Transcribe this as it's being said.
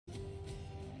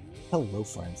Hello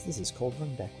friends, this is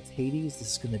Coldrun back with Hades.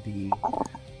 This is going to be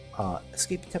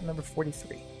escape attempt number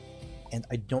 43. And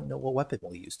I don't know what weapon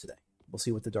we'll use today. We'll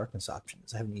see what the darkness option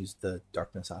is. I haven't used the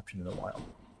darkness option in a while.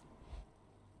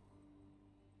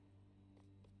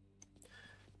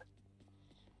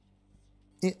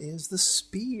 It is the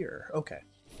spear. Okay.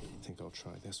 I think I'll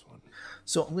try this one.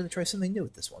 So I'm going to try something new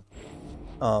with this one.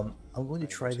 I'm going to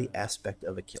try the Aspect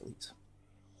of Achilles.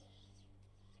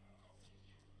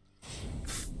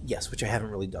 Yes, which I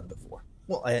haven't really done before.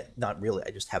 Well, not really.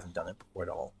 I just haven't done it before at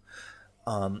all.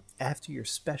 After your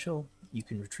special, you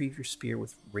can retrieve your spear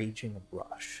with Raging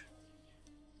Rush.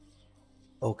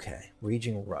 Okay,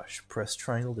 Raging Rush. Press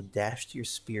triangle to dash to your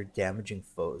spear, damaging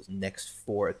foes. Next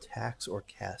 4 attacks or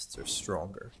casts are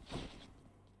stronger.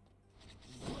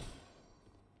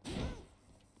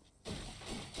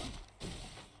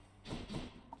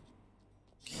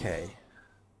 Okay.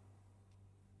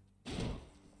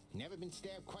 Never been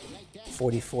stabbed quite like that.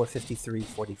 44, 53,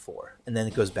 44. And then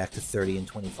it goes back to 30 and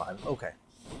 25. Okay.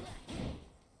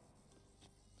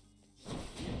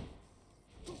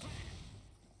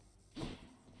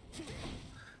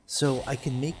 So I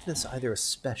can make this either a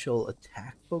special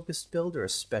attack focused build or a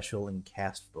special and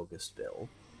cast focused build.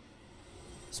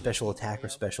 Special attack or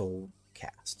special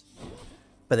cast.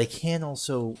 But I can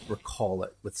also recall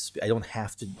it with... I don't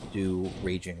have to do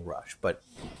Raging Rush, but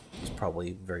there's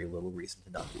probably very little reason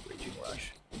to not do Raging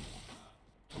Rush.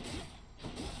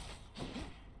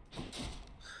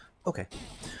 Okay.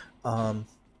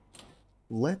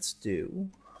 Let's do...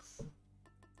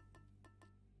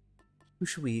 Who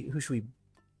should we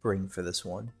bring for this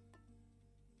one?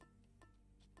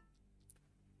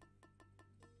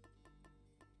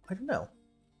 I don't know.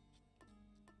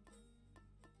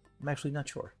 I'm actually not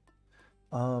sure.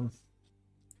 Do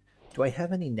I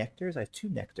have any nectars? I have 2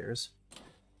 nectars.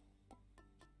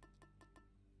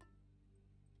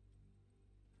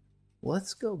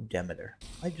 Let's go Demeter.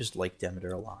 I just like Demeter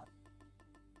a lot.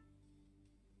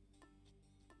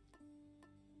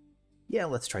 Yeah,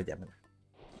 let's try Demeter.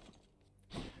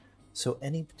 So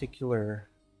any particular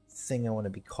thing I want to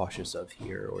be cautious of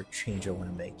here or change I want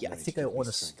to make? Yeah, I think I want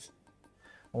to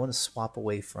swap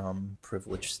away from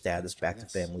privileged status back to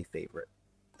family favorite.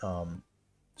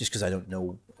 Just because I don't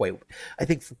know quite. I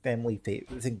think for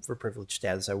for privileged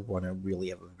status, I want to really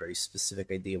have a very specific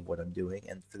idea of what I'm doing,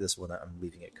 and for this one, I'm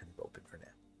leaving it kind of open for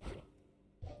now.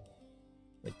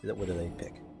 Like, what did I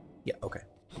pick? Yeah, okay.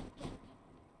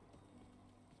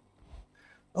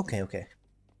 Okay.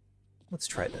 Let's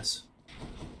try this.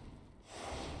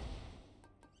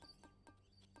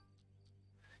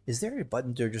 Is there a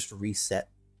button to just reset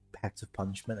packs of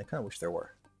punishment? I kind of wish there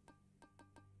were.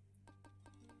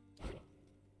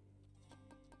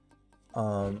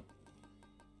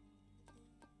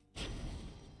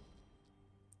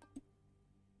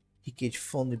 Heat gauge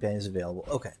full new ban is available.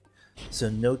 Okay, so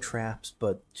no traps,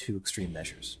 but 2 extreme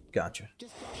measures. Gotcha.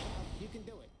 Just go. You can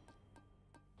do it.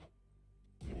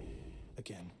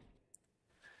 Again.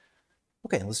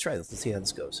 Okay, let's try this. Let's see how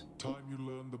this goes. Time you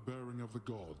learn the bearing of the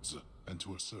gods, and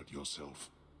to assert yourself.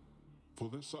 For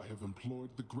this I have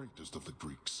employed the greatest of the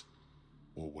Greeks,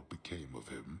 or what became of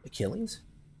him. Achilles?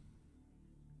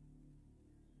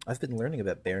 I've been learning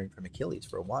about bearing from Achilles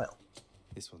for a while.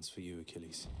 This one's for you,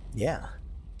 Achilles. Yeah.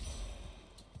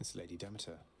 It's Lady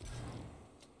Demeter.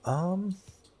 I'm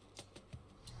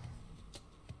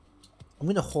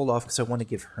gonna hold off because I want to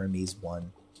give Hermes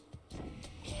one.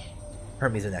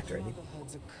 Hermes a nectar, I think.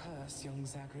 Motherhood's a curse, young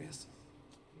Zagreus.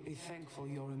 Be thankful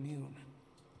you're immune.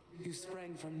 You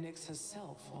sprang from Nyx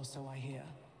herself, or so I hear.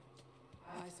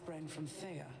 I sprang from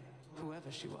Thea,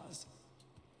 whoever she was.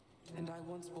 And I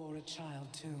once bore a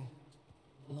child too.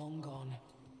 Long gone.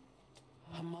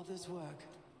 Her mother's work.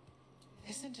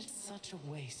 Isn't it such a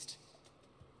waste?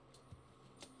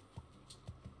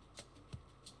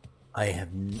 I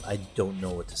don't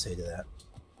know what to say to that.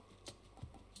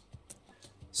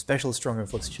 Special is stronger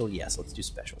inflicts chill? Yes, let's do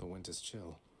special. The winter's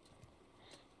chill.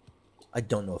 I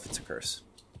don't know if it's a curse.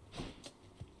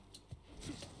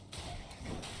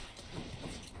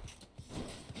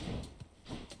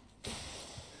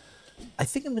 I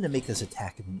think I'm going to make this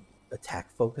attack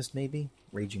focused, maybe?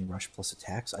 Raging Rush plus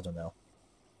attacks? I don't know.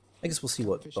 I guess we'll see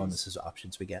what bonuses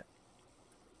options we get.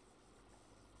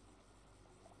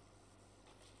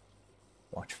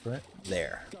 Watch for it.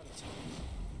 There. Got it.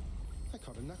 I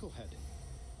caught a knucklehead.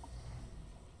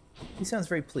 He sounds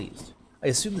very pleased. I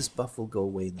assume this buff will go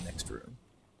away in the next room.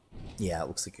 Yeah, it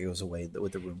looks like it goes away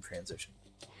with the room transition.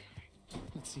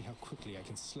 Let's see how quickly I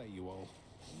can slay you all.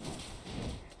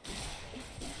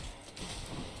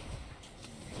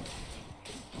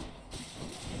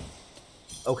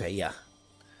 Okay, yeah.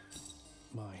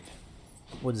 Mine.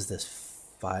 What is this?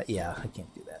 Yeah, I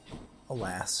can't do that.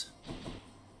 Alas.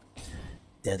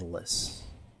 Daedalus.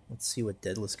 Let's see what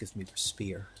Daedalus gives me for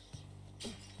spear.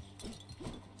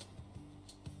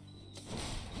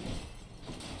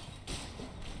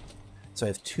 So I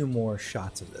have 2 more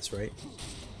shots of this, right?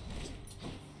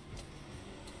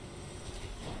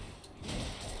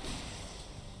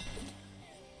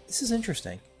 This is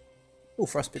interesting. Oh,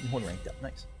 Frostbitten Horn ranked up.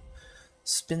 Nice.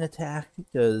 Spin attack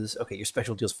does... Okay, your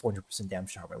special deals 400%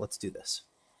 damage to armor. Let's do this.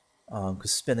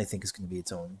 Because spin, I think, is going to be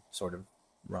its own sort of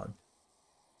run.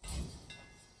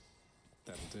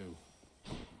 That'll do.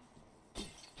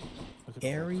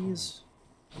 Aries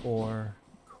or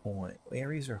coin?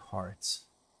 Aries or hearts?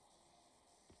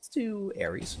 Let's do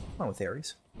Aries. Come on with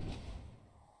Aries.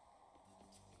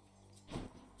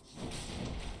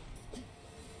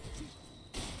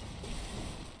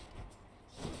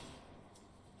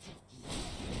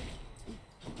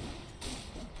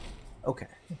 Okay.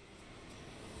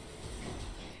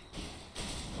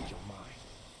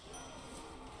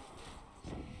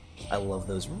 I love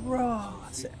those raw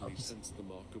sounds. Sense the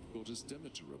mark of goddess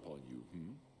Demeter upon you,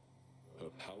 Her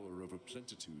power over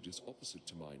plentitude is opposite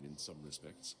to mine in some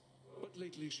respects, but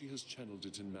lately she has channeled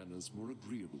it in manners more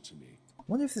agreeable to me. I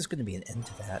wonder if there's going to be an end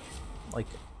to that. Like,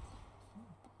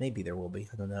 maybe there will be.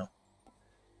 I don't know.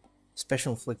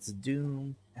 Special inflicts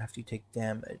doom after you take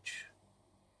damage.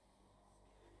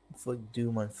 Inflict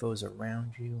doom on foes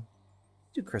around you.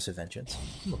 Do cursive vengeance.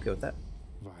 I'm okay with that.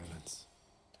 Violence.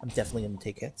 I'm definitely going to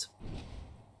take hits.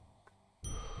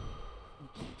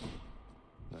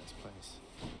 Nice place.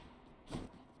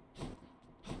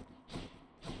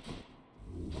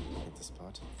 Hit the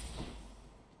spot.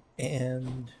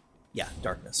 And yeah,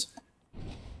 darkness.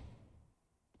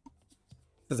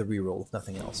 For the reroll, if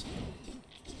nothing else.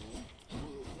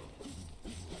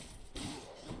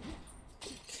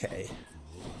 Okay.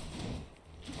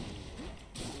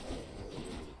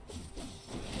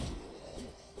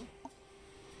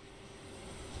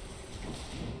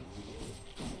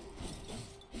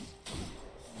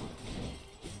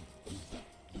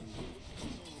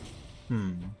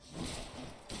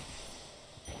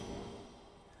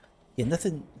 Yeah,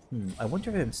 nothing. I wonder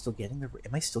if I'm still getting the.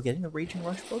 Am I still getting the Raging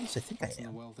Rush bonus? I think I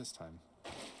am. Well, this time.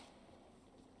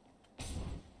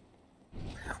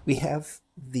 We have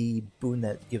the boon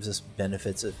that gives us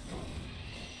benefits of.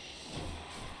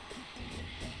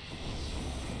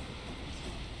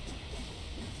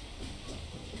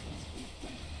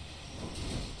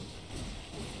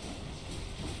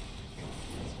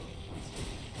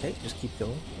 Okay, just keep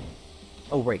going.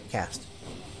 Oh, right, cast.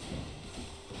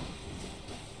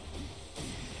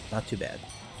 Not too bad.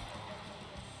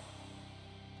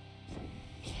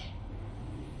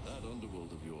 That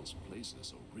underworld of yours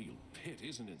places a real pit,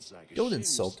 isn't it, Zach? Don't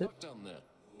insult it. Down there.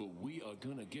 But we are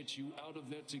gonna get you out of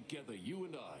there together, you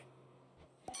and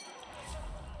I.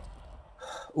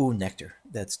 Ooh, Nectar.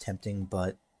 That's tempting,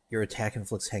 but your attack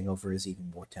inflicts hangover is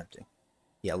even more tempting.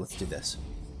 Yeah, let's do this.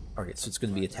 Okay, so it's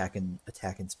going to be attack and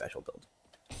special build.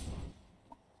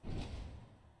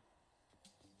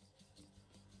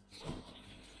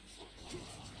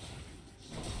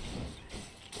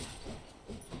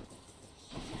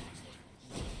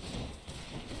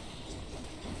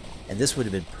 And this would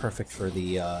have been perfect for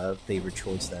the favored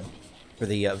choice then. For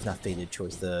the, not fated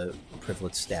choice, the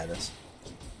privileged status.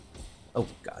 Oh,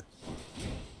 God.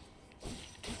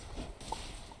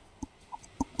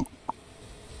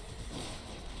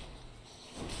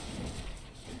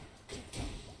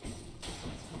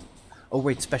 Oh,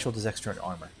 wait, special does extra in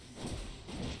armor.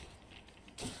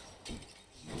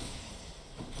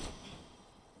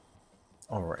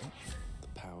 Alright. The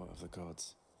power of the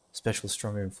gods. Special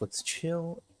stronger inflicts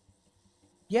chill.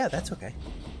 Yeah, that's okay.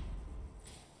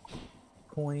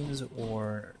 Coins,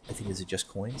 or I think, is it just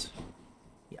coins?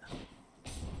 Yeah.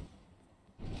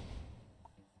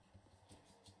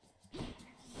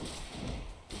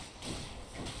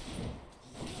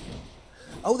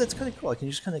 Oh, that's kind of cool. I can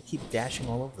just kind of keep dashing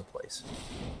all over the place.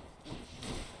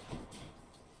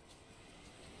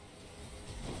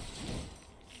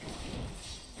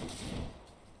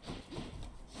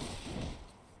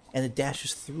 And it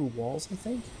dashes through walls, I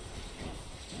think?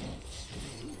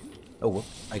 Oh, whoop.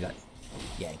 I got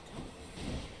yanked.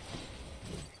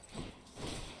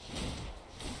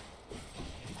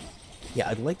 Yeah,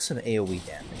 I'd like some AoE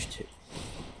damage, too.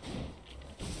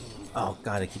 Oh,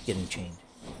 God, I keep getting chained.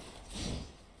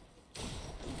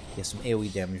 Yeah, some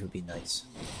AoE damage would be nice.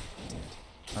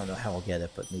 I don't know how I'll get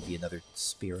it, but maybe another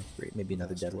spear upgrade, maybe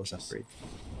another Daedalus upgrade.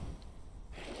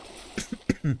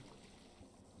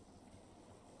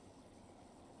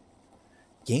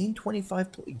 Gain 25.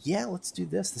 Yeah, let's do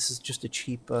this. This is just a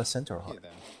cheap centaur Here heart.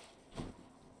 then.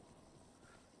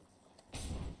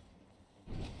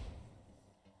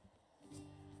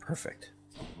 Perfect.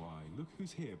 Why, look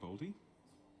who's here, Baldy.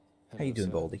 How you doing,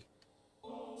 sir. Baldy?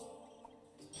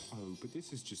 Oh, but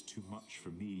this is just too much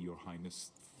for me, Your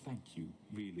Highness. Thank you,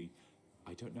 really.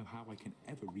 I don't know how I can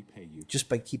ever repay you. Just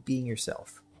by keep being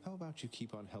yourself. How about you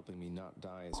keep on helping me not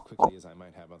die as quickly as I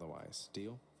might have otherwise?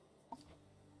 Deal?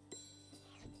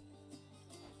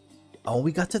 Oh,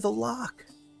 we got to the lock.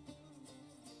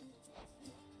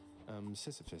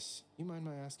 Sisyphus, you mind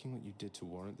my asking what you did to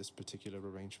warrant this particular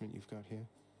arrangement you've got here?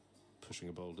 Pushing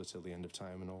a boulder till the end of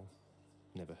time and all?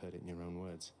 Never heard it in your own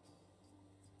words.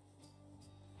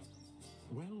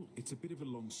 Well, it's a bit of a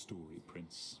long story,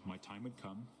 Prince. My time had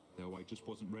come, though I just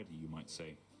wasn't ready, you might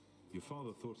say. Your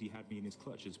father thought he had me in his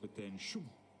clutches, but then, shoom,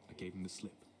 I gave him the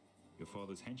slip. Your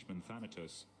father's henchman,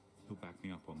 Thanatos, he'll back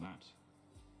me up on that.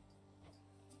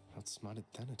 Outsmarted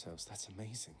Thanatos, that's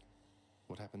amazing.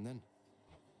 What happened then?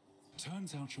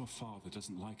 Turns out your father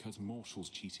doesn't like us mortals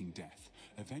cheating death.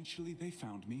 Eventually they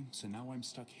found me, so now I'm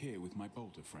stuck here with my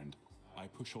boulder friend. I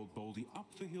push old Baldy up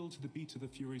the hill to the beat of the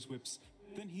Fury's whips,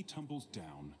 then he tumbles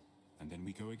down, and then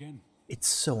we go again. It's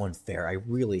so unfair. I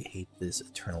really hate these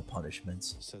eternal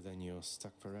punishments. So then you're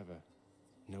stuck forever.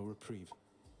 No reprieve.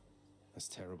 That's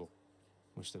terrible.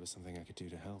 Wish there was something I could do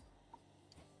to help.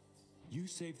 You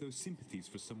save those sympathies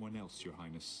for someone else, Your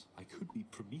Highness. I could be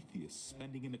Prometheus,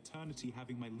 spending an eternity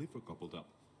having my liver gobbled up.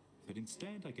 But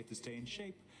instead, I get to stay in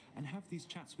shape and have these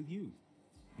chats with you.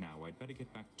 Now, I'd better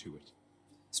get back to it.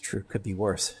 It's true. Could be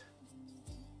worse.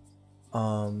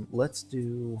 Let's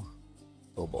do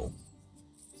Bobo.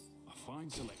 A fine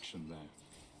selection there.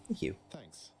 Thank you.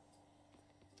 Thanks.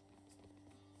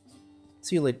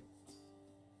 See you later.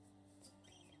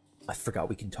 I forgot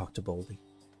we can talk to Baldy.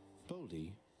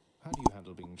 Baldy, how do you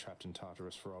handle being trapped in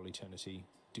Tartarus for all eternity,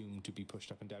 doomed to be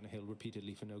pushed up and down a hill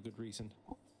repeatedly for no good reason?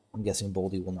 I'm guessing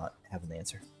Baldy will not have an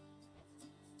answer.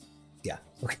 Yeah.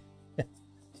 Okay.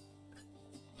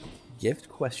 Gift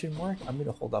question mark? I'm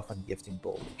gonna hold off on gifting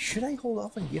Baldy. Should I hold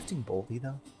off on gifting Baldy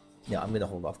though? Yeah, I'm gonna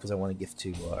hold off because I want to gift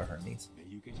to Hermes. May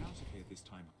you get out of here this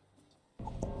time.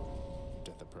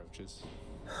 Death approaches.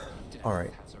 All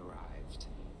right. Has arrived.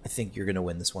 I think you're gonna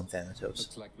win this one, Thanatos.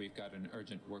 Looks like we've got an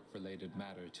urgent work-related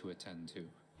matter to attend to.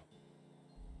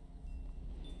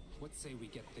 What say we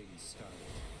get things started?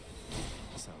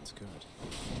 Sounds good.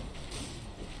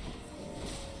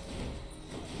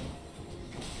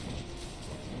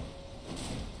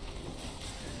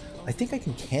 I think I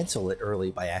can cancel it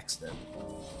early by accident.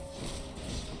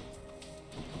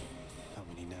 How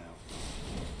many now?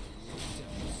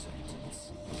 Death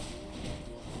sentence.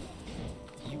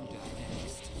 You die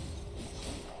next.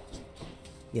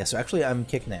 Yeah, so actually I'm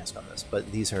kicking ass on this,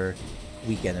 but these are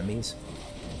weak enemies.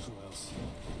 Who else?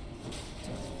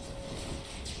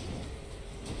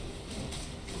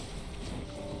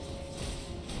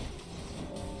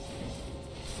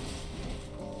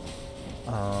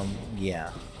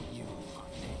 Yeah. You are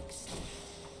next.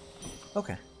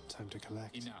 Okay. Time to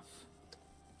collect. Enough.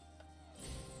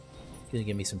 Gonna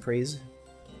give me some praise.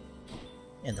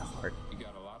 And a heart. You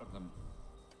got a lot of them.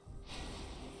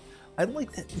 I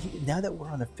like that now that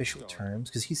we're on official terms,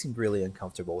 because he seemed really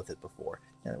uncomfortable with it before.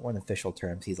 Now that we're on official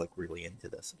terms, he's like really into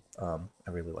this. I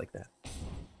really like that.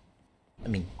 I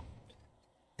mean,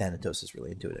 Thanatos is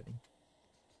really into it, I mean.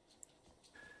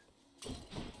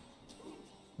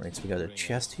 Right, so we got a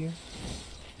chest here.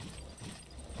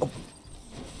 Oh.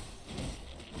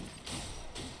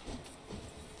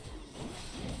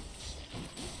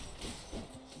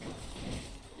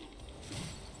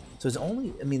 So it's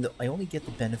only, I mean, I only get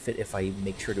the benefit if I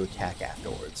make sure to attack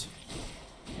afterwards.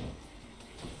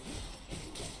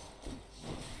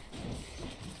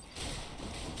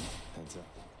 Heads up.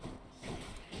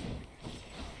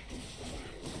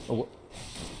 Oh, what?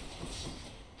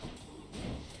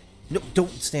 No,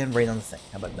 don't stand right on the thing.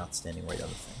 How about not standing right on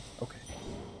the thing? Okay.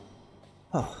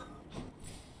 Oh.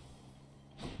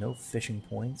 No fishing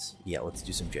points? Yeah, let's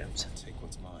do some gems. Take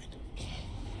what's mine.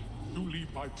 You leave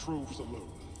my troves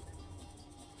alone.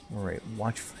 Alright,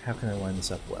 watch. How can I line this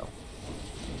up well?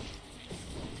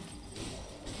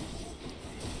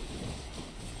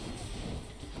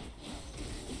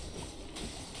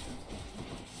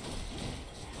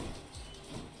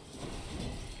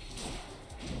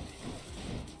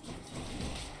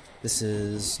 This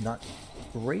is not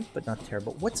great, but not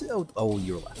terrible. What's it? Oh,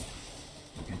 you're left.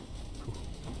 Okay, cool.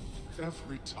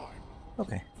 Every time.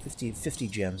 Okay, 50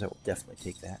 gems. I will definitely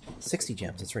take that. 60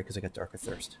 gems. That's right, because I got Darker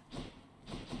Thirst.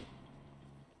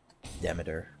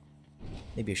 Demeter.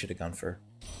 Maybe I should have gone for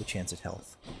the chance at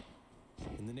health.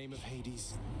 In the name of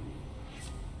Hades.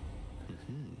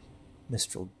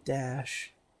 Mistral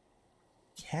Dash.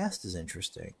 Cast is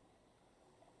interesting.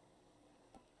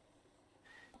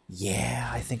 Yeah,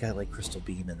 I think I like Crystal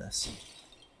Beam in this.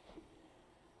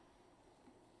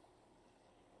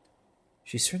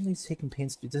 She's certainly taken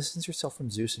pains to distance herself from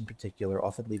Zeus in particular,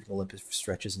 often leaving Olympus for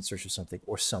stretches in search of something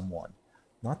or someone.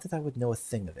 Not that I would know a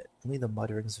thing of it. Only the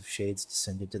mutterings of shades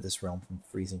descended to this realm from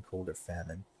freezing cold or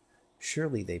famine.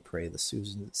 Surely, they pray, the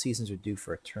seasons are due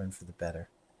for a turn for the better.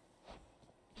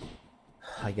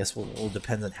 I guess we'll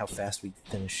depend on how fast we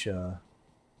finish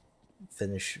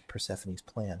Persephone's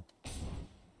plan.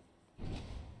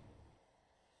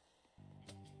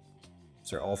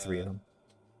 So all three of them.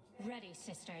 Ready,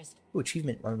 sisters. Ooh,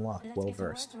 achievement unlocked. Let's Well get to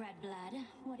work, versed. Red Blood.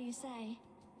 What do you say?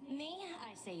 Me?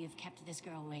 I say you've kept this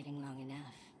girl waiting long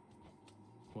enough.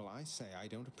 Well, I say I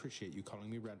don't appreciate you calling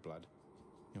me Red Blood.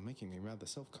 You're making me rather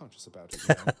self-conscious about it,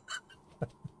 you know?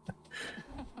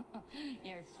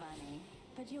 You're funny,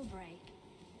 but you'll break.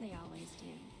 They always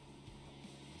do.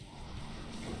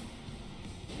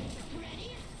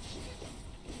 Ready?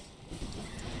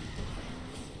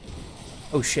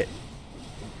 Oh shit.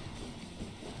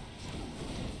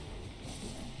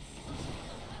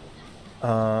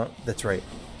 That's right.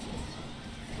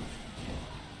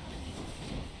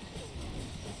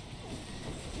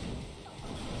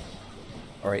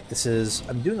 Alright, this is...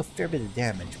 I'm doing a fair bit of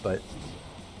damage, but...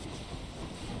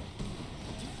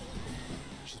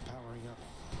 She's powering up.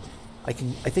 I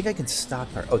think I can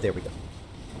stop her. Oh, there we go.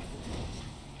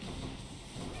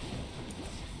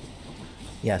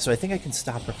 Yeah, so I think I can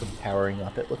stop her from powering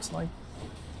up, it looks like.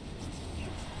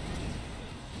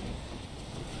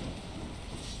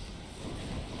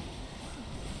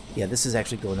 Yeah, this is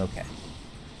actually going okay.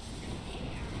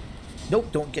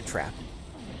 Nope, don't get trapped.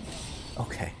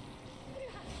 Okay.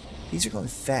 These are going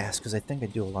fast because I think I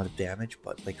do a lot of damage,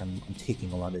 but like I'm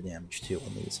taking a lot of damage too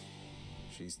on these.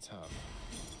 She's tough.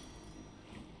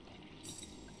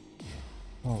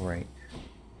 All right.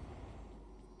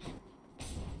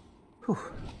 Whew.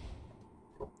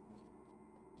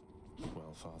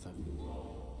 Well, Father.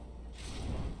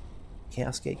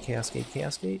 Chaos Gate, Chaos Gate,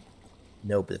 Chaos Gate.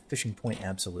 No, but the fishing point,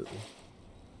 absolutely.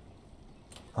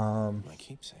 My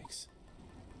keepsakes.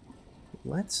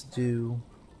 Let's do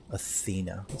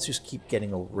Athena. Let's just keep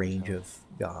getting a range of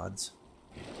gods.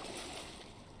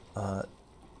 I'm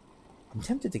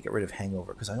tempted to get rid of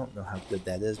Hangover because I don't know how good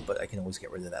that is, but I can always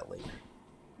get rid of that later.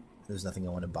 There's nothing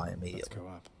I want to buy immediately. Let's go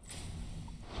up.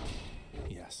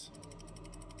 Yes.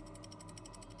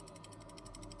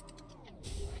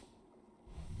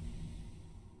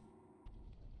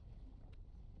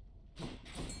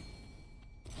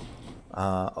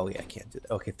 Oh yeah, I can't do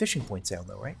that. Okay, fishing points down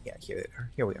though, right? Yeah, here they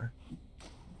are. Here we are.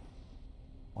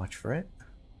 Watch for it.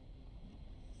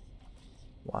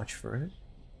 Watch for it.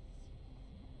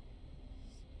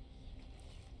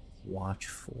 Watch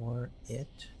for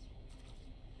it.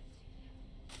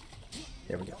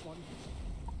 There we go.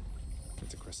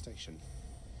 It's a crustacean.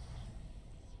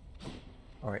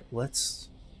 Alright, let's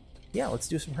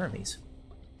do some Hermes.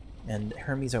 And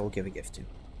Hermes I will give a gift to.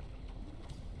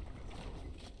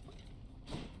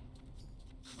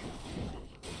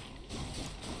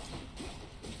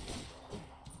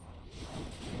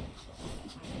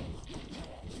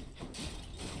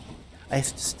 I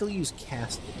have to still use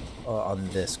cast on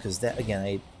this because that again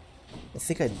I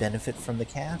think I benefit from the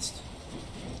cast.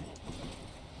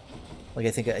 Like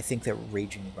I think that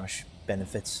Raging Rush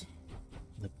benefits,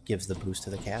 like gives the boost to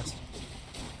the cast.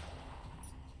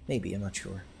 Maybe, I'm not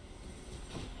sure.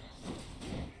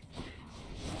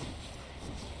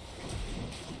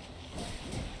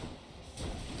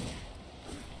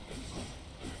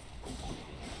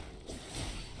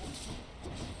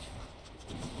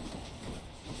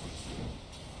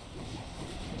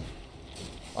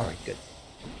 Alright, good.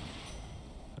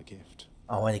 A gift.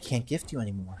 Oh, and I can't gift you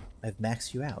anymore. I've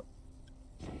maxed you out.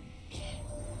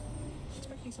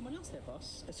 Expecting someone else there,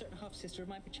 boss? A certain half-sister of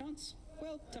mine, perchance?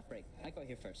 Well, tough break. I got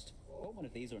here first. Want one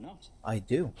of these or not? I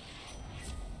do.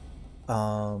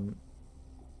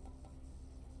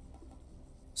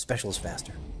 Special is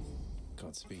faster.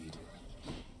 Godspeed.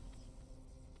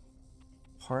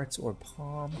 Hearts or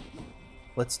palm?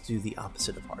 Let's do the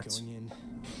opposite of hearts. Going in.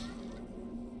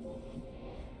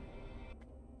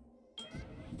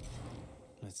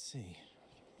 Let's see.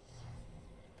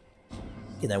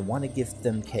 And I want to gift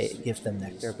them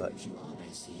nectar, but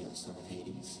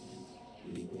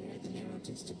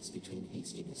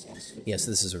yes,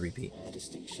 this is a repeat.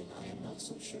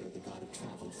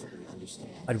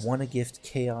 I'd want to gift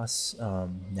Chaos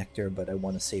nectar, but I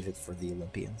want to save it for the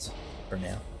Olympians for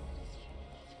now.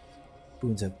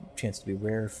 Boons have a chance to be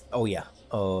rare. Oh yeah,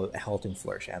 a halting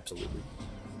flourish, absolutely.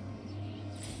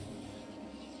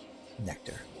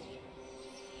 Nectar.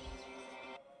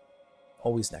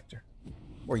 Always nectar.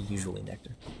 Or usually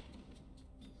nectar.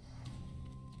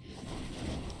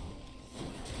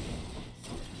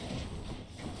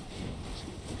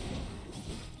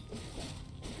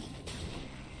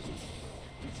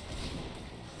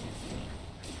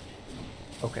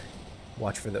 Okay,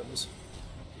 watch for those.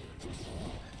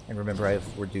 And remember, I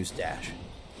have reduced dash.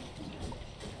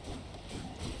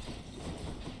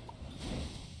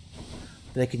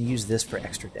 But I can use this for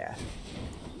extra dash.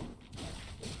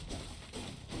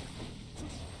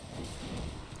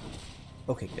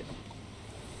 Okay, good.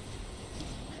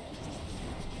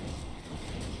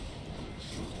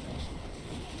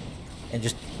 And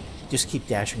just keep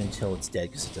dashing until it's dead,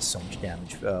 because it does so much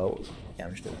damage.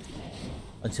 Damage to it.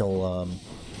 Until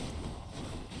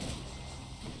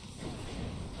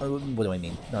what do I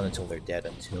mean? Not until they're dead.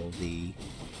 Until the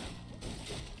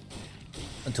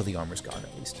armor's gone,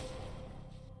 at least.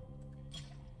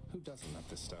 Who doesn't love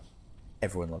this stuff?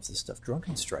 Everyone loves this stuff.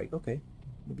 Drunken Strike. Okay,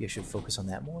 maybe I should focus on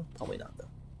that more. Probably not, though.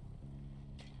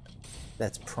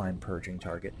 That's prime purging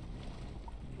target.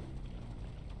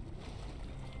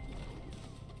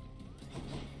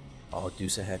 Oh,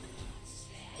 Dusa head.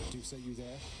 Dusa, you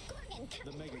there?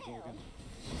 The Mega Gorgon.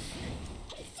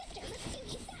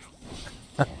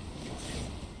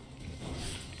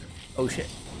 Oh shit.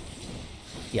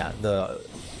 Yeah,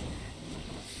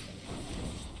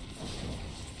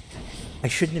 I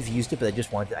shouldn't have used it, but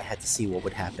I had to see what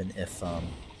would happen if, I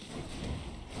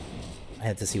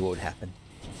had to see what would happen.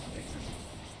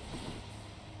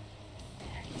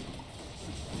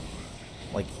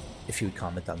 Like, if you would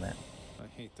comment on that. I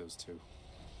hate those two.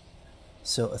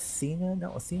 So Athena?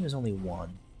 No, Athena's only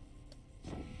one.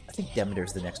 I think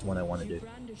Demeter's the next one I want to do. You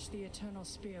brandished the eternal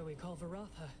spear we call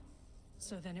Varatha.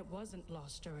 So then it wasn't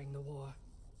lost during the war.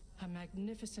 A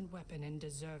magnificent weapon in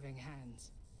deserving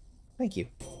hands. Thank you.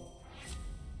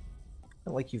 I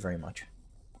like you very much.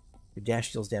 Your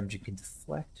dash deals damage you can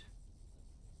deflect.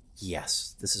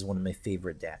 Yes, this is one of my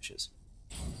favorite dashes.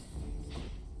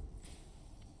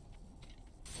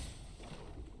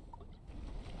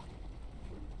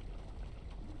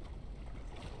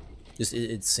 Just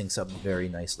it syncs up very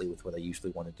nicely with what I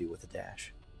usually want to do with a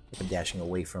dash. If I'm dashing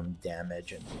away from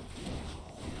damage, and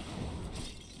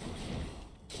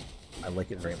I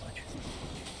like it very much.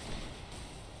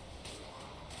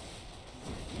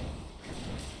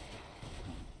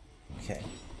 Okay.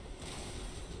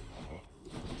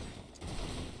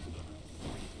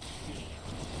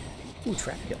 Ooh,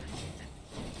 trap kill.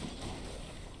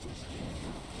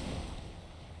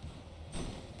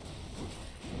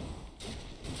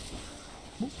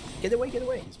 Get away, get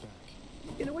away! He's back.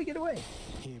 Get away, get away!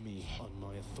 Hear me on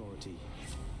my authority.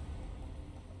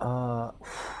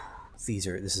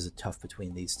 This is a tough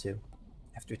between these two.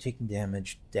 After taking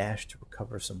damage, dash to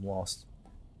recover some lost.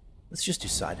 Let's just do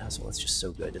side hustle. It's just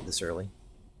so good at this early.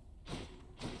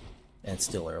 And it's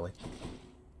still early.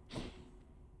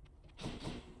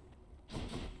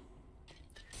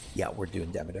 Yeah, we're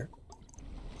doing Demeter.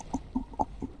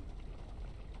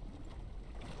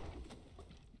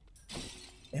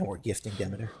 And we're gifting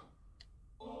Demeter.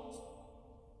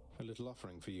 A little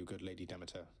offering for you, good Lady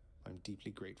Demeter. I'm deeply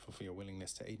grateful for your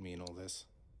willingness to aid me in all this.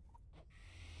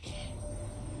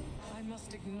 I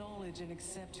must acknowledge and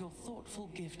accept your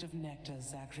thoughtful gift of nectar,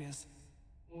 Zagreus.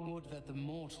 Would that the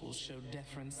mortals showed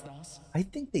deference thus. I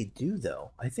think they do,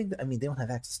 though. I mean, they don't have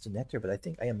access to nectar, but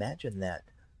I imagine that,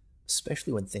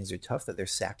 especially when things are tough, that they're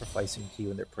sacrificing to you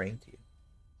and they're praying to you.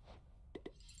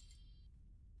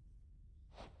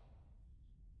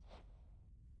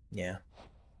 Yeah.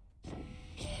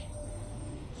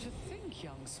 To think,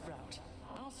 young sprout,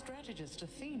 our strategist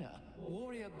Athena,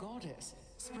 warrior goddess,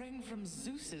 sprang from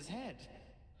Zeus's head.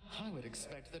 I would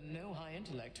expect that no high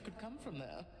intellect could come from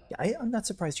there. Yeah, I'm not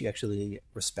surprised you actually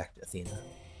respect Athena.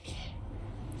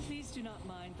 Please do not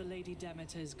mind the Lady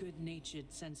Demeter's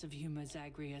good-natured sense of humor,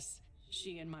 Zagreus.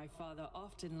 She and my father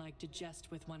often like to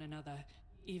jest with one another,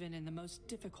 even in the most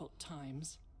difficult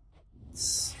times.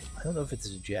 I don't know if it's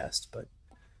a jest, but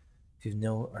if you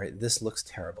know... Alright, this looks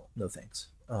terrible. No thanks.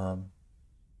 I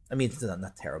mean, it's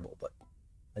not terrible, but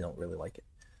I don't really like it.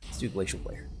 Let's do Glacial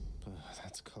Glare.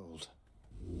 That's cold.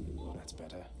 That's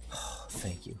better.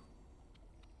 Thank you.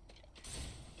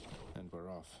 And we're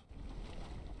off.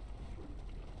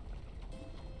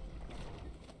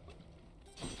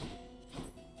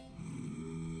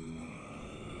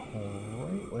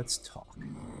 Alright, let's talk.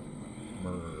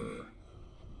 Murr.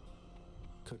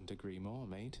 Couldn't agree more,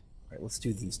 mate. Alright, let's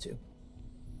do these two.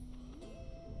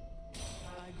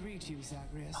 I greet you,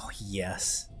 Zagreus. Oh,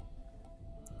 yes.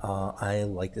 I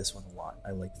like this one a lot.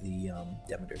 I like the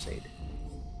Demeter's Aid.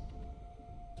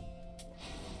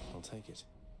 I'll take it.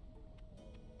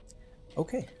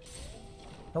 Okay.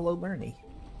 Hello, Bernie.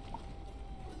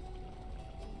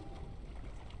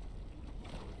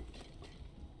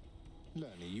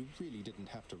 Lerny, you really didn't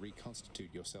have to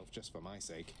reconstitute yourself just for my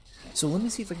sake. So let me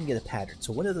see if I can get a pattern.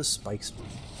 So what do those spikes mean?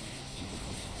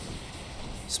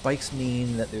 Spikes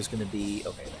mean that there's going to be...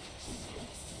 Okay.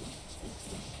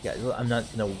 Yeah, I'm not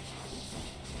going to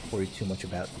worry too much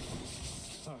about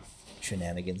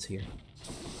shenanigans here.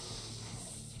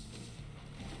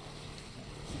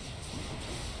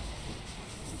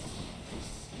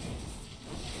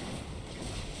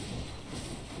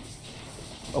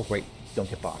 Oh, great. Don't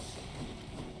get bopped.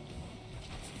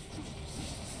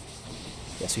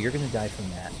 Yeah, so you're going to die from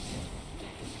that.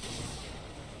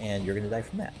 And you're going to die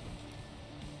from that.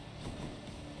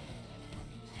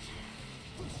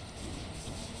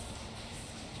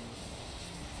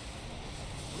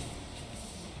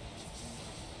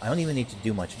 I don't even need to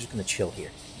do much. I'm just going to chill here.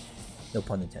 No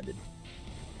pun intended.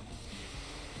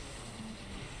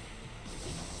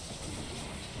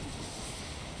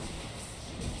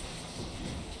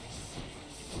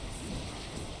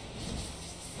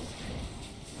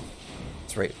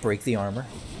 That's right, break the armor.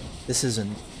 This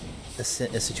isn't a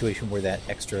situation where that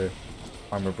extra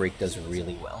armor break does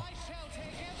really well.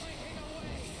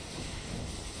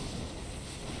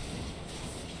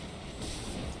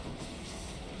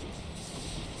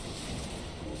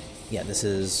 Yeah, this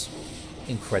is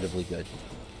incredibly good.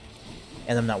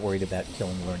 And I'm not worried about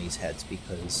killing Lerny's heads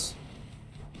because,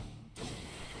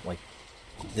 like,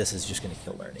 this is just going to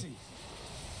kill Lerny.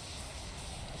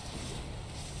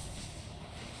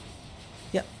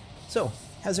 Yep. So,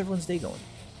 how's everyone's day going?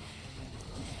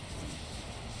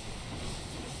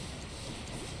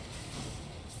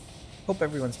 Hope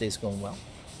everyone's day's going well.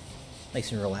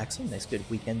 Nice and relaxing. Nice good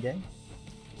weekend day.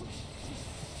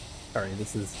 Alright,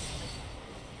 this is...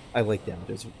 I like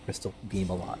Demeter's crystal beam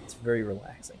a lot. It's very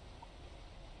relaxing.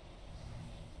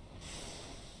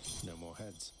 No more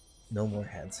heads. No more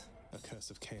heads. A curse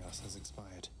of chaos has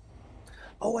expired.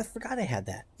 Oh, I forgot I had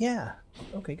that. Yeah.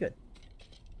 Okay, good.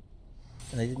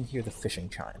 And I didn't hear the fishing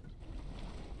chime.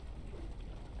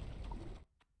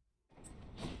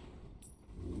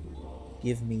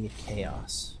 Give me a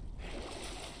chaos.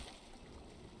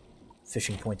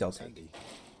 Fishing point I'll take.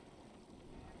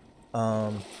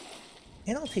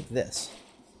 And I'll take this.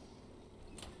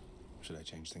 Should I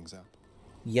change things up?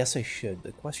 Yes, I should.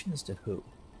 The question is to who?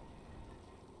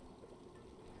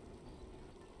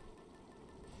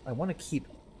 I want to keep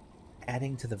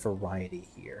adding to the variety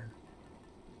here.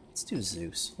 Let's do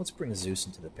Zeus. Let's bring Zeus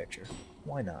into the picture.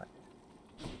 Why not?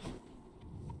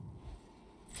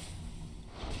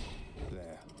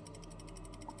 There.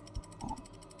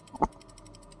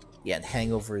 Yeah, and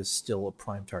Hangover is still a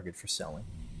prime target for selling.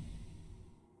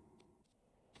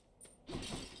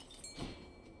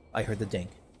 I heard the ding.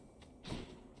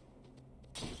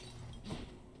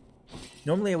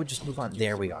 Normally I would just move on.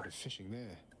 There we are. Fishing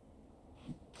there.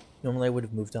 Normally I would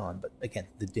have moved on, but again,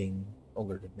 the ding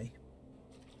alerted me.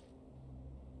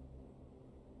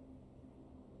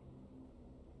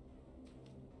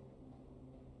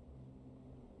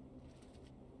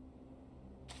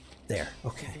 There,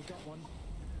 okay.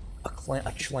 A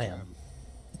chlam.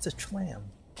 It's a chlam.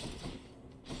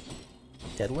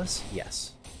 Daedalus?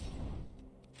 Yes.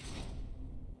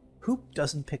 Who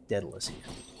doesn't pick Daedalus here?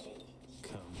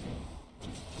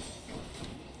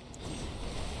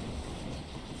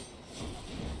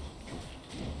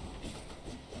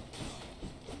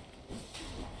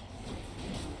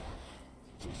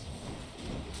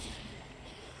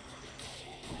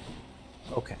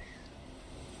 Okay.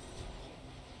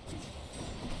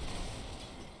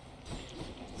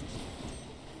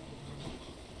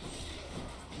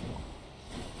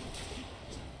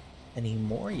 Any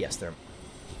more? Yes, there.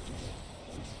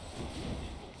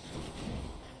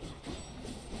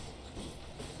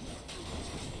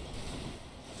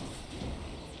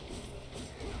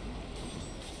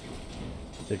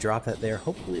 So drop that there.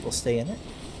 Hopefully it'll stay in it.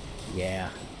 Yeah.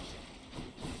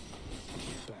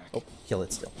 Oh, kill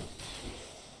it still.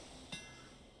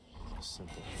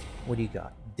 Simple. What do you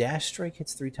got? Dash strike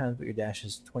hits 3 times, but your dash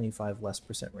is 25% less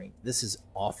range. This is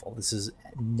awful. This is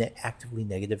actively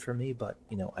negative for me, but,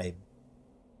 you know,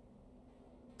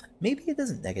 maybe it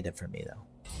isn't negative for me, though.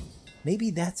 Maybe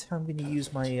that's how I'm going to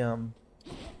use my, how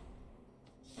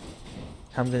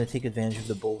I'm going to take advantage of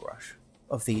the bull rush.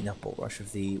 Of the, not bull rush,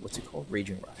 of the, what's it called?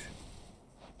 Raging rush.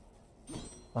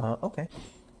 Okay.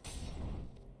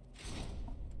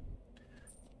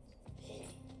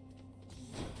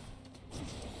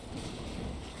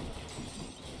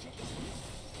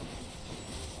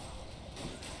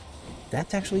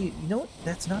 That's actually, you know what?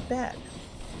 That's not bad.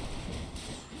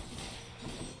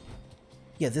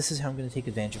 Yeah, this is how I'm going to take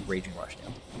advantage of Raging Rush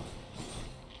now.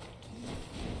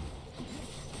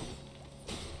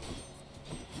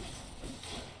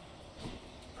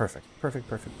 Perfect, perfect,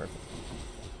 perfect, perfect.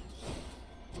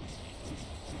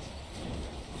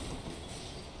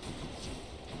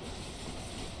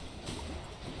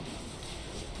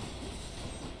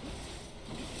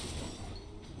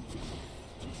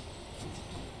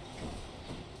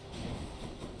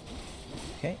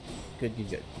 Okay, good, good,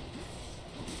 good.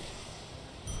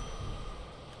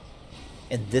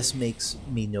 And this makes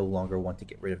me no longer want to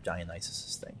get rid of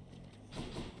Dionysus's thing.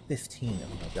 15, oh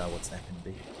my god, what's that going to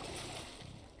be?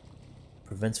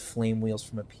 Prevents flame wheels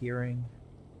from appearing.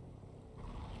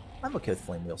 I'm okay with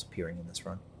flame wheels appearing in this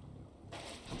run.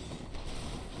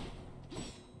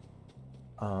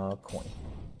 Coin.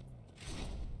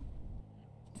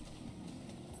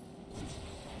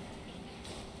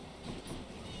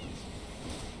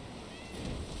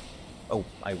 Oh,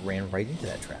 I ran right into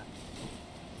that trap.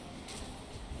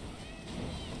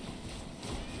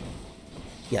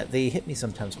 Yeah, they hit me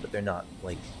sometimes, but they're not,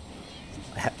 like...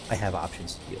 I have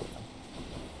options to deal with them.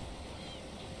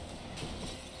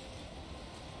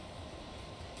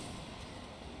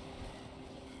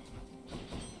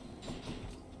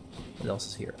 What else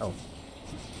is here? Oh.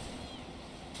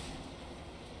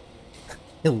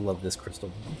 I love this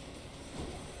crystal.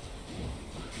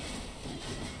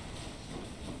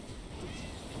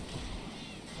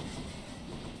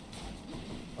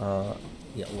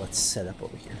 Yeah, let's set up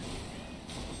over here.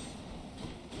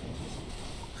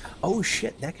 Oh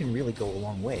shit, that can really go a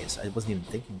long ways. I wasn't even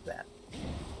thinking of that.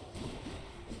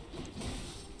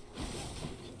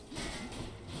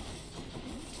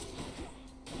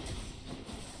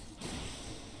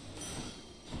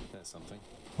 There's something.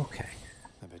 Okay.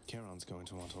 I bet Charon's going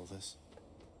to want all this.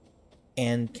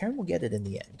 And Charon will get it in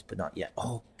the end, but not yet.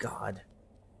 Oh god.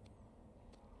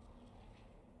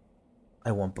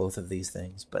 I want both of these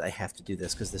things, but I have to do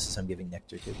this because this is I'm giving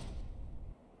nectar to.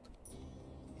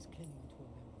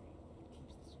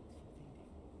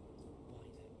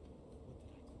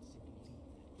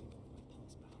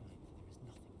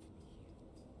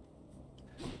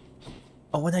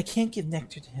 Oh, and I can't give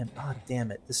nectar to him. Ah, oh, damn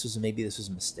it. Maybe this was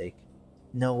a mistake.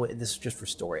 No, this is just for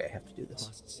story. I have to do this.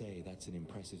 Must say that's an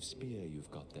impressive spear you've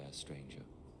got there, stranger.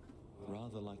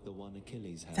 Rather like the one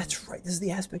Achilles had. That's right. This is the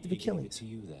aspect of Achilles. He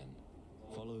gave it to you then.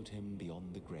 Followed him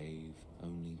beyond the grave,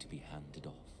 only to be handed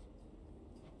off.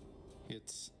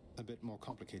 It's a bit more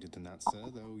complicated than that, sir,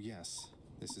 though yes,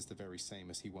 this is the very same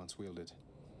as he once wielded.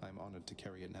 I'm honored to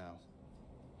carry it now.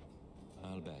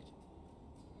 I'll bet.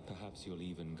 Perhaps you'll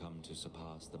even come to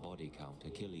surpass the body count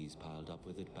Achilles piled up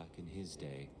with it back in his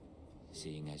day,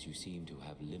 seeing as you seem to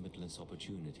have limitless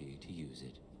opportunity to use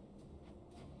it.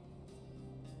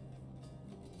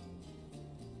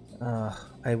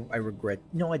 I regret...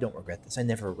 No, I don't regret this. I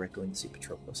never regret going to see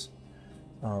Patroclus.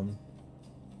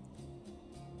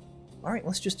 Alright,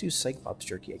 let's just do Cyclops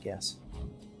jerky, I guess.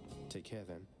 Take care,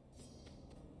 then.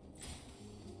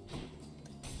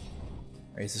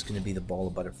 Alright, is this going to be the ball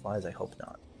of butterflies? I hope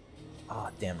not. Ah,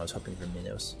 oh, damn, I was hoping for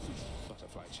Minos.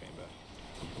 Butterfly chamber.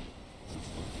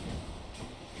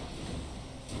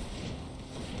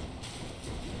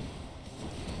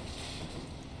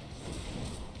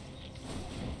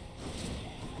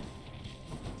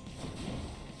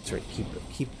 That's right,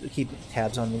 keep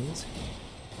tabs on these.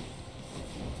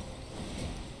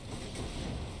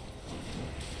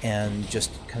 And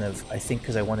just kind of, I think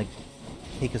because I want to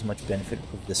take as much benefit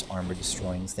of this armor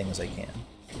destroying thing as I can.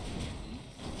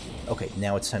 Okay,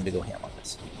 now it's time to go ham on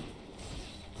this.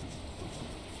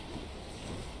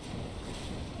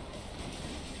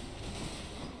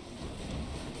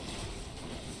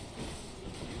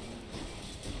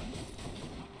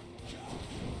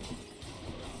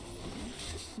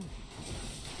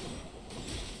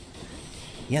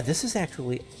 Yeah, this is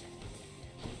actually...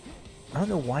 I don't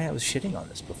know why I was shitting on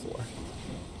this before.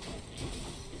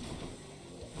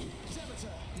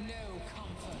 No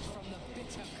comfort from the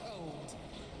bitter cold.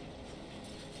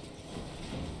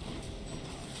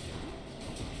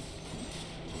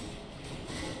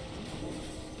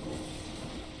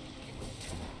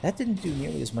 That didn't do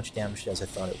nearly as much damage as I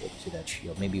thought it would to that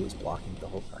shield. Maybe it was blocking the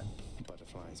whole time.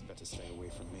 Butterflies better stay away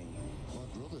from me.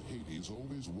 My brother Hades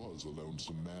always was a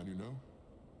lonesome man, you know.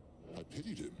 I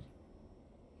pitied him,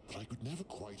 but I could never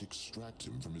quite extract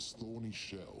him from his thorny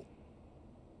shell.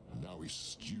 Now he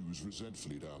stews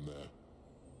resentfully down there.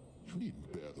 You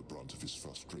needn't bear the brunt of his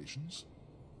frustrations.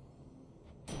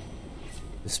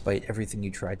 Despite everything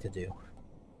you tried to do.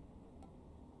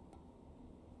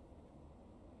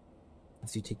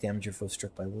 If you take damage, your foe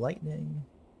struck by lightning.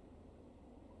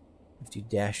 If you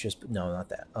dash just... No, not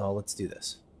that. Oh, let's do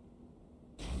this.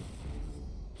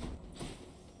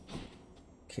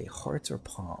 Okay, hearts or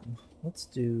palm? Let's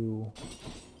do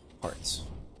hearts.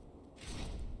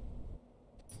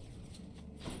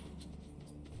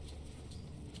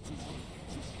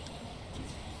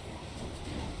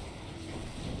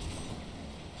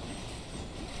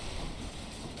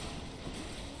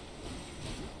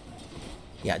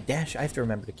 Yeah, dash. I have to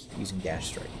remember to keep using dash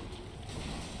strike.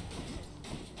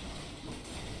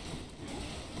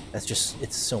 That's just,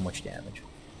 it's so much damage.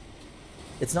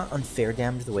 It's not unfair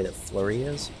damage the way that flurry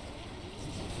is,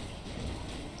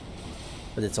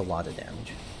 but it's a lot of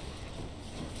damage.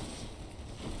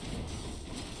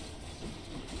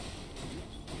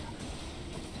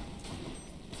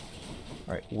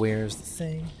 Alright, where's the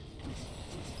thing?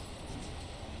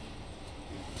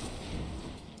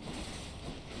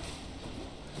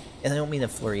 And I don't mean a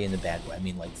flurry in a bad way. I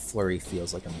mean, like, flurry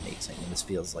feels like amazing, and this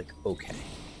feels like okay.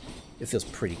 It feels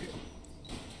pretty good.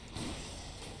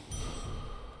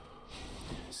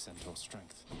 Centaur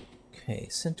strength. Okay,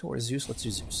 Centaur, Zeus. Let's do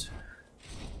Zeus.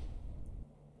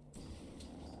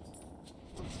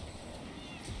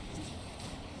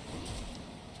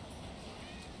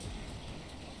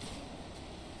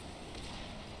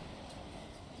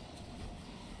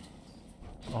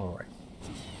 All right.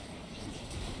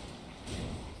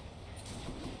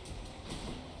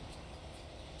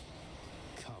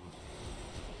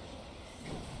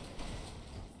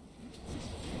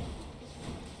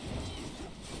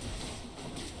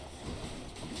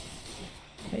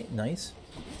 Nice.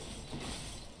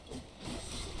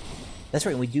 That's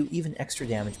right, we do even extra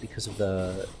damage because of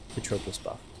the Patroclus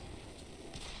buff.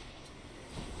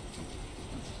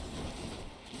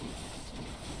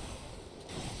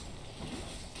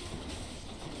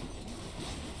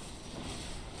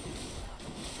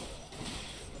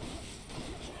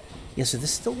 Yeah, so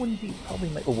this still wouldn't be probably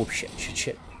my... Oh, whoop, shit.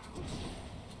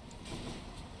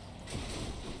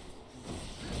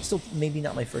 Still maybe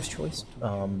not my first choice.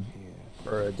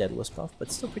 Or a Daedalus buff,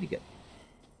 but still pretty good.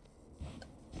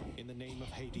 In the name of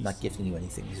Hades. I'm not gifting you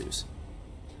anything, Zeus.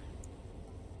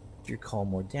 Your call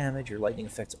more damage, your lightning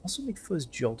effects also make foes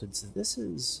jolted, so this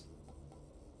is...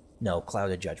 No,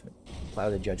 Cloud of Judgment.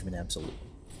 Cloud of Judgment, absolutely.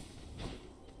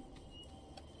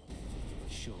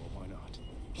 Sure, why not?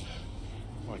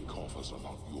 My coffers are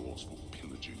not yours for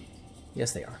pillaging.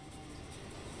 Yes, they are.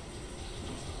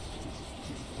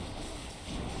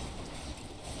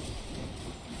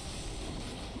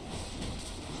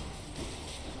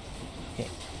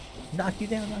 Knock you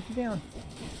down.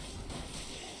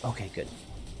 Okay, good.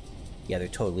 Yeah, they're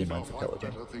totally mine for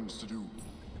pillaging. Better things to do.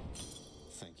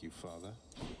 Thank you, Father.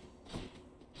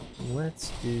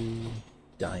 Let's do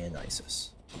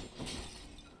Dionysus.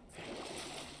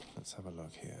 Let's have a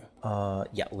look here.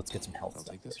 Yeah, let's get some health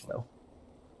stuff first, though.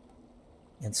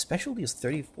 And specialty is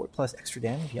 34 plus extra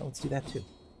damage. Yeah, let's do that too.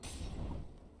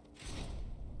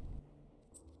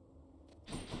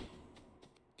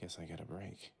 Guess I get a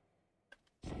break.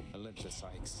 Olympus,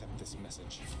 I accept this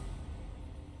message.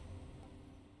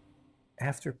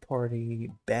 After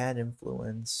party, bad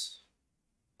influence.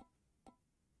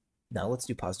 Now let's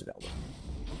do positive outlook.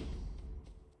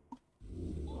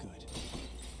 Good.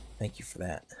 Thank you for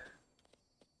that.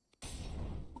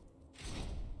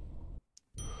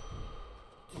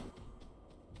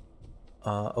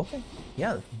 Okay.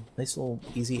 Yeah, nice little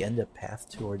easy end-up path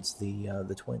towards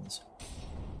the twins.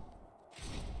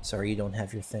 Sorry you don't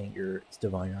have your thing, your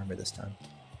divine armor this time.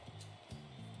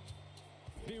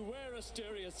 Beware,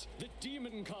 Asterius, the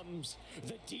demon comes.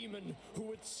 The demon who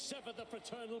would sever the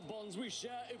fraternal bonds we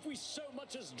share if we so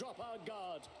much as drop our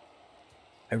guard.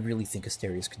 I really think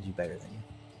Asterius could do better than you.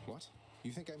 What?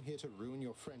 You think I'm here to ruin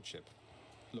your friendship?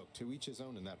 Look, to each his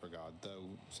own in that regard, though,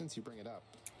 since you bring it up,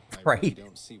 I really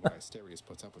don't see why Asterius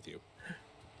puts up with you.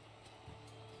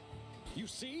 You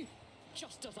see?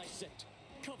 Just as I said.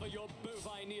 Cover your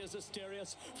bovine ears,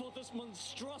 Asterius, for this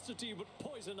monstrosity would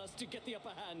poison us to get the upper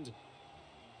hand.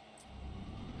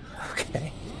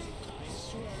 Okay. I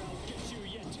swear I'll get you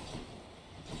yet.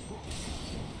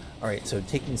 Alright, so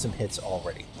taking some hits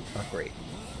already. Not great.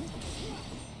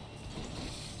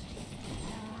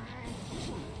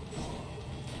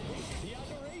 The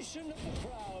adoration of the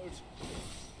crowd.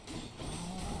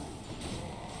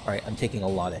 Alright, I'm taking a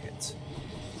lot of hits.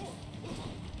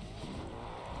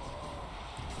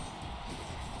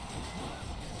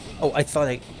 Oh, I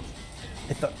thought...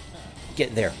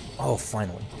 Get there. Oh,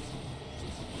 finally.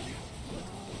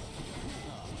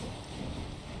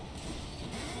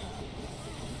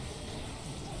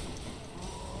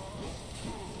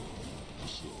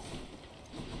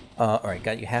 Alright,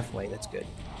 got you halfway. That's good.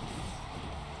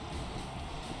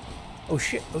 Oh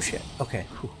shit, oh shit. Okay.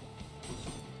 Whew.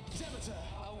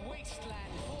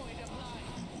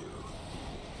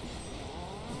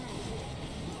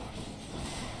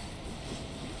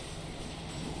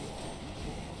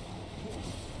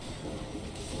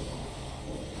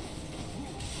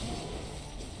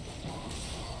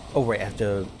 Oh right, I have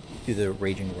to do the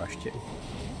Raging Rush too.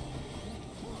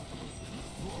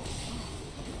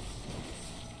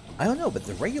 I don't know, but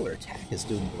the regular attack is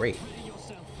doing great.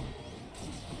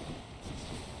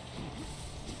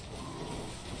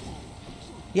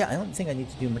 Yeah, I don't think I need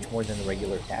to do much more than the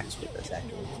regular attacks with this,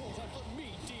 actually.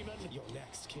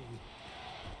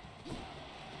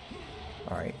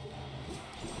 Alright.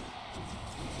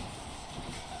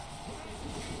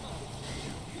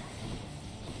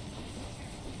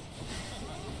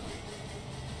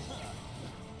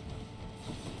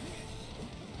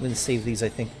 I'm going to save these, I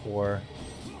think, for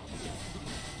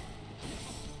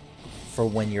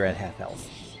when you're at half health.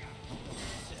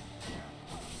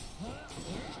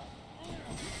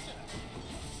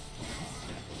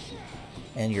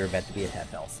 And you're about to be at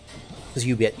half health. Because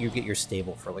you get your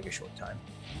stable for like a short time.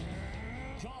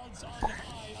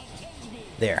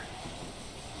 There.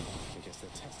 I guess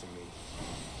they're testing me.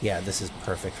 Yeah, this is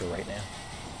perfect for right now.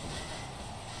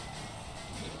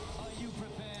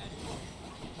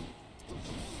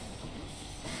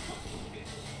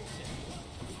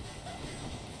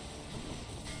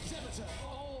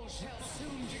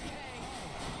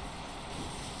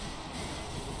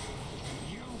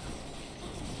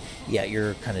 Yeah,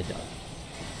 you're kind of done.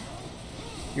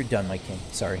 You're done, my king.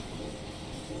 Sorry.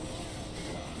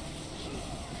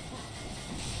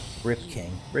 Rip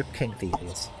King. Rip King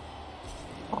Theseus.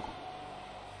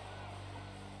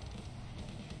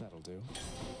 That'll do.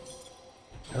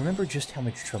 I remember just how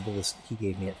much trouble he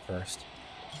gave me at first.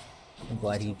 I'm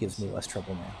glad he gives me less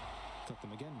trouble now. Got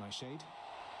them again, my shade.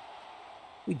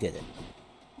 We did it.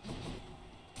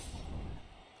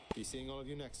 Be seeing all of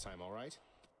you next time, all right?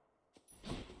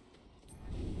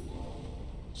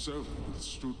 So, you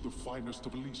withstood the finest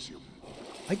of Elysium.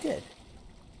 I did.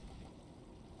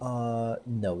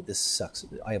 No, this sucks.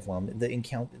 I have one.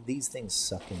 These things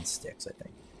suck in sticks, I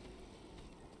think.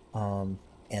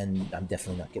 And I'm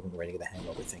definitely not getting ready to the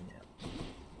hangover thing now.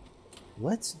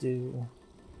 Let's do...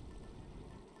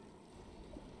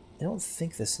 I don't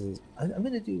think this is... I'm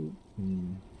gonna do...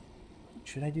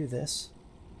 Should I do this?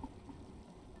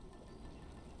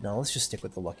 No, let's just stick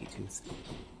with the Lucky Tooth.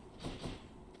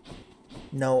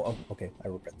 No, oh, okay, I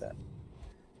regret that.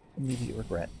 Immediate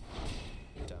regret.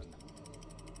 Done.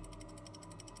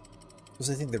 Because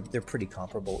I think they're pretty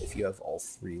comparable if you have all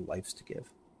 3 lives to give.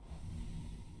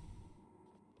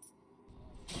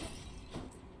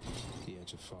 The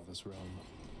edge of Father's realm.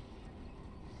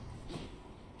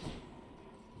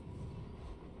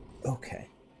 Okay.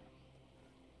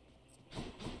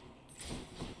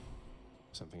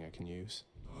 Something I can use?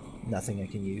 Nothing I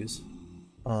can use.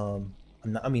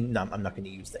 I'm not going to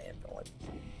use the Anvil.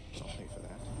 I'll pay for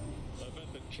that. I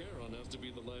bet that Charon has to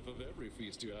be the life of every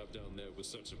feast you have down there with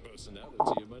such a personality.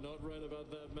 Am I not right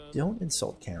about that, man? Don't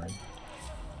insult Karen.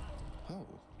 Oh.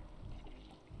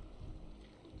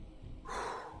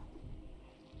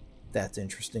 That's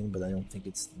interesting, but I don't think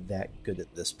it's that good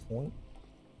at this point.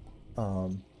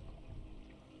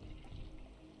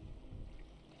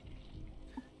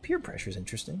 Peer pressure is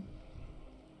interesting.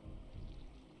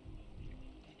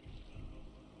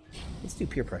 Let's do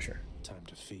peer pressure. Time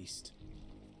to feast.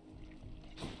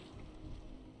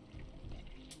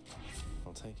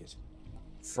 I'll take it.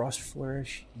 Frost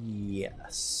Flourish,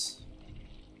 yes.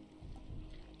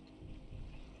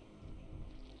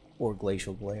 Or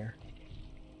Glacial Glare.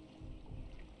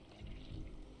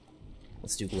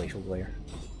 Let's do Glacial Glare.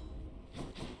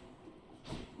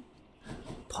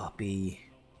 Poppy.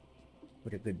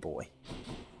 What a good boy.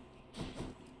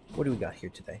 What do we got here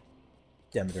today?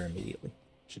 Demeter immediately.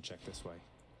 Should check this way.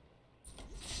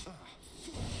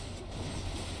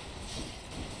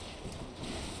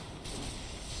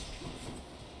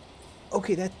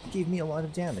 Okay, that gave me a lot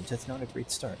of damage. That's not a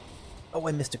great start. Oh,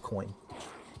 I missed a coin.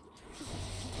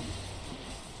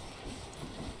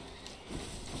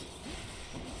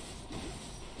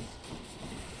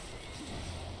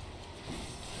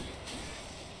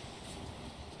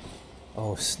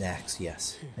 Oh, snacks,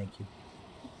 yes. Thank you.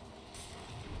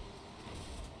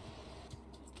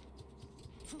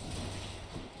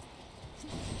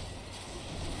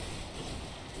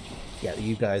 Yeah,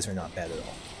 you guys are not bad at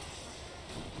all.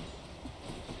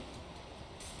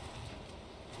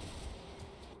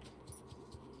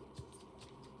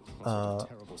 What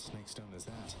terrible snake stone is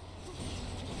that?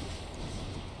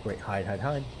 Great, hide, hide,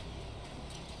 hide.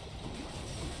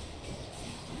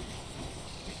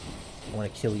 I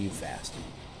want to kill you fast.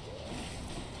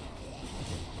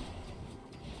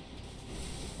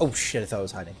 Oh shit, I thought I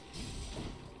was hiding.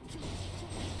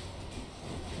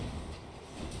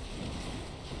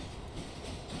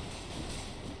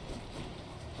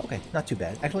 Okay, not too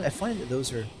bad. Actually, I find that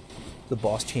those are... the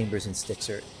boss chambers and sticks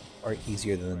are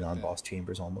easier than the non-boss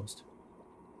chambers, almost.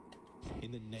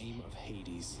 In the name of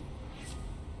Hades.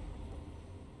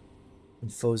 When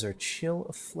foes are chill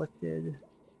afflicted...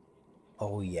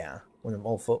 Oh yeah. When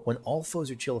all foes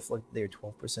are chill afflicted, they are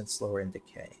 12% slower in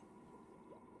decay.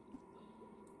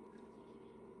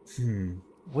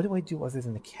 What do I do other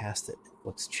than to cast it?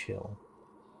 Looks chill.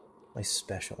 My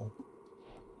special.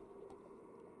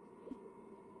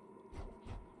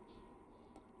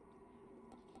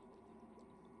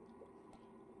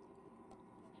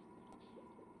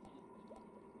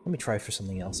 Let me try for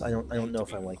something else. I don't know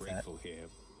if I like that. Here.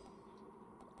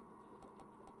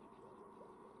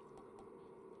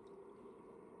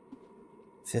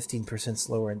 15%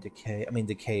 slower in decay. I mean,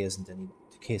 decay isn't any...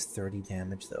 Decay is 30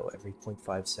 damage, though, every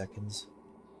 0.5 seconds.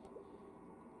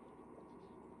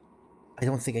 I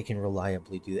don't think I can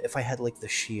reliably do that. If I had, like, the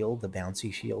shield, the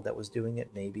bouncy shield that was doing it,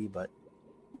 maybe, but...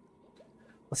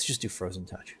 Let's just do Frozen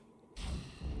Touch.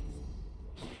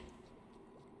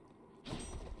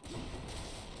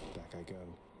 Back I go.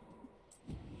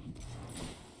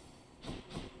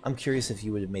 I'm curious if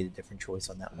you would have made a different choice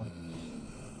on that one.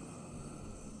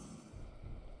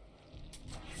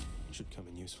 Should come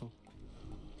in useful.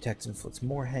 Text inflicts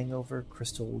more hangover.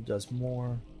 Crystal does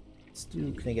more. Let's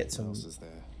do... Can I get some... Else is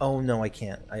there? Oh, no, I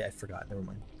can't. I forgot. Never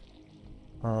mind.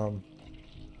 I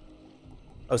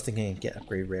was thinking I could get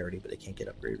upgrade rarity, but I can't get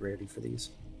upgrade rarity for these.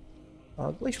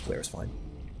 Glacial Glare is fine.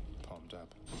 Palmed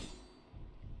up.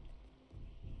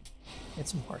 Get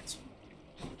some hearts.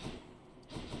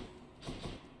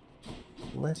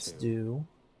 Let's do...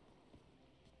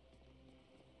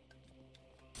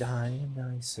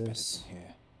 Dionysus.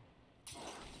 Here.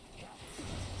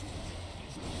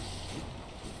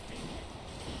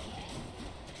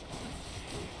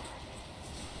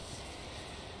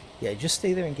 Yeah, just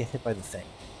stay there and get hit by the thing.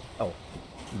 Oh,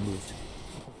 you moved.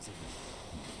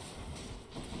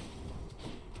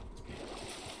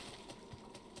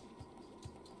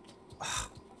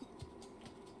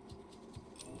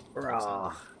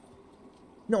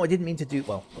 No, I didn't mean to do...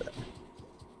 Well, whatever.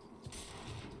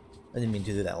 I didn't mean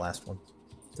to do that last one.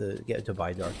 To get to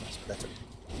buy darkness, but that's okay.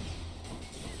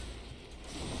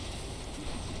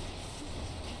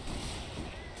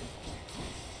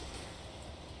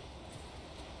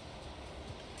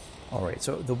 Alright,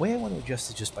 so the way I want to adjust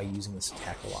is just by using this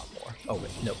attack a lot more. Oh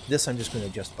wait, no, this I'm just going to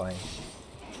adjust by...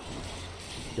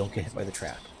 Don't get hit by the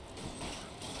trap.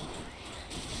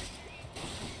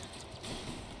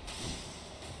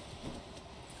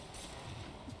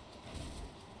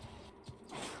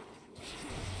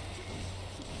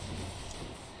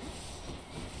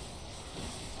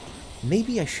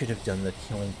 Maybe I should have done the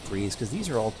killing freeze, because these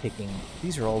are all getting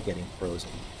frozen.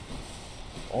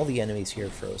 All the enemies here are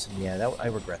frozen. Yeah, I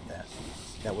regret that.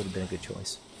 That would have been a good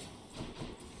choice.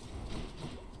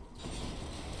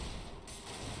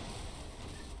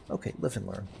 Okay, live and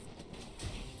learn.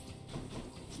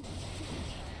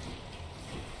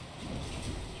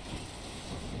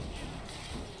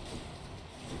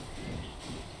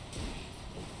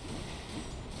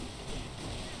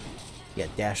 Yeah,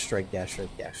 dash strike, dash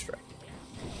strike, dash strike.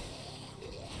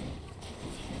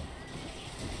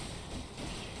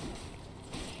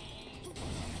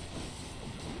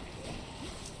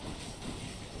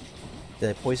 Did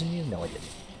I poison you? No, I didn't.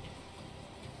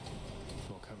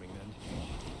 More coming then.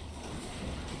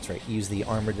 That's right, use the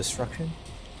armor destruction.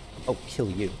 Oh, kill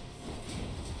you.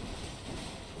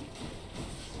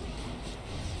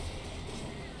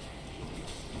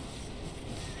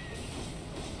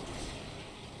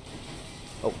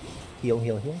 Oh, heal,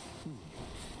 heal, heal.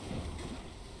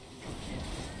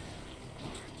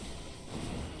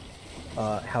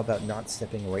 How about not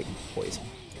stepping right into poison?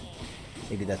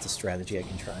 Maybe that's a strategy I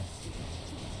can try.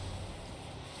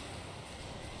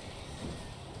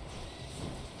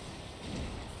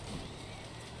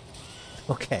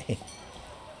 Okay.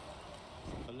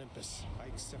 Olympus, I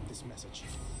accept this message.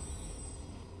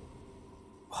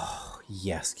 Oh,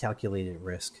 yes, calculated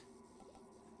risk.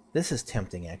 This is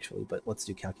tempting, actually, but let's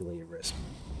do calculated risk.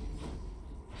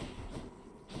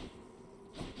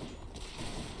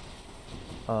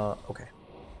 Okay.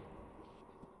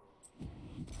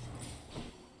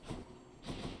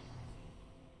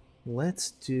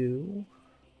 Let's do...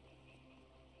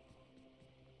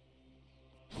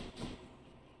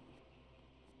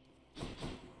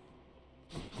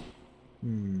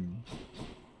 Let's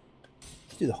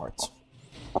do the hearts.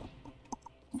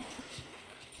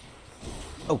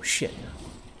 Oh shit.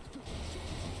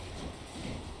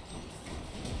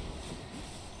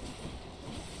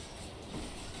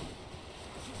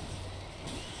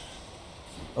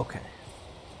 Okay.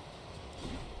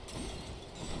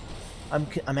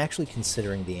 I'm actually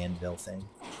considering the Anvil thing.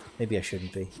 Maybe I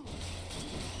shouldn't be.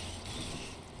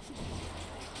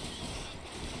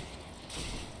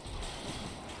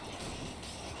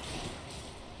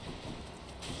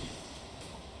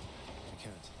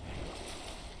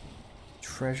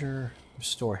 Treasure,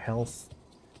 restore health.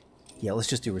 Yeah, let's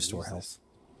just do restore health.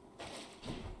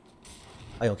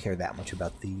 I don't care that much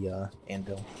about the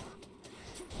Anvil.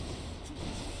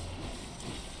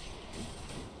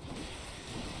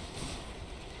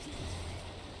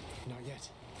 Not yet.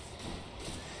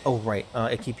 Oh, right.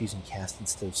 I keep using cast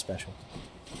instead of special.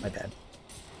 My bad.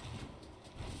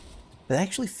 But I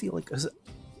actually feel like...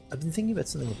 I've been thinking about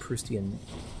something the Proustian...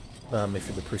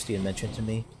 if the Proustian mentioned to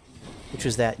me. Which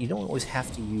is that you don't always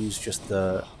have to use just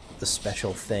the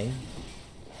special thing.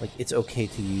 Like, it's okay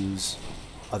to use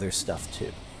other stuff,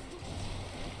 too.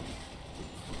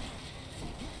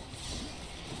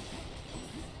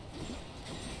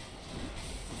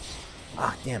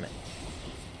 Ah, damn it.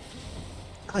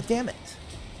 Ah, damn it.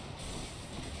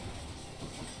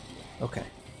 Okay.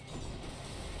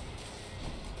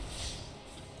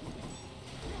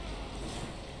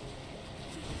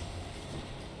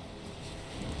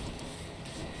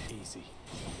 Easy.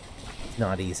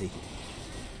 Not easy.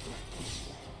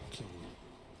 Clean.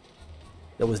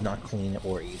 That was not clean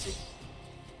or easy.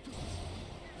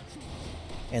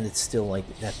 And it's still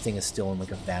like, that thing is still in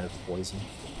like a vat of poison.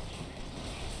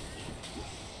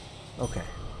 Okay.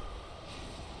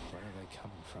 Where are they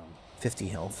coming from? 50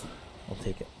 health. I'll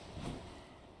take it.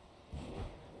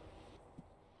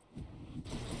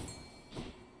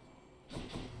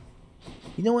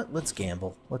 You know what? Let's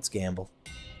gamble. Let's gamble.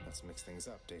 Let's mix things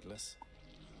up, Daedalus.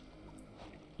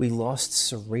 We lost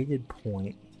Serrated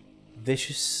Point,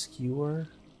 Vicious Skewer,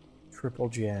 Triple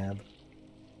Jab.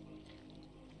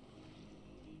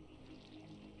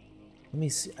 Let me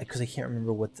see, because I can't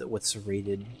remember what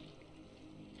Serrated.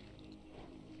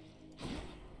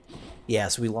 Yeah,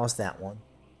 so we lost that one.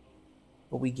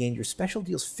 But we gained your special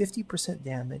deals 50%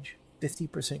 damage,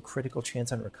 50% critical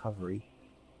chance on recovery,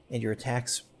 and your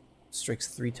attacks strikes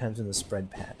 3 times in the spread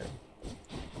pattern.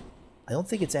 I don't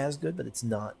think it's as good, but it's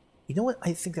not. You know what?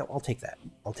 I think that I'll take that.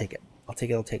 I'll take it. I'll take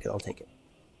it. I'll take it. I'll take it.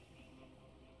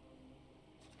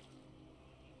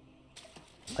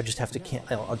 I just have to can't.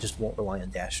 I just won't rely on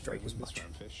dash strike as much.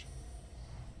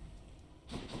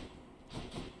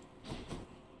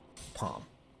 Palm,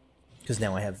 because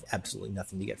now I have absolutely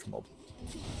nothing to get from mobile.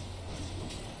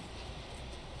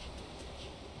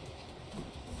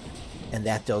 And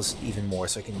that does even more,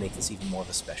 so I can make this even more of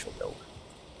a special build.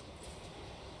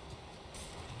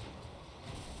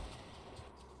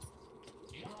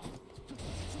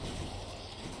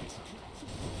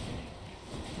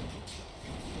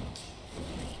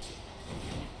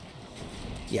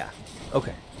 Yeah,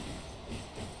 okay.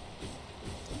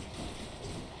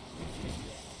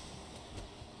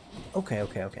 Okay,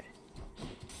 okay, okay.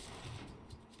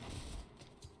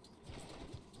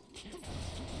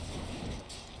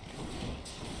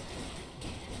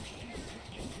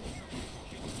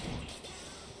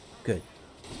 Good.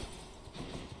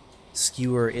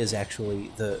 Skewer is actually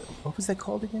the... What was that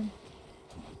called again?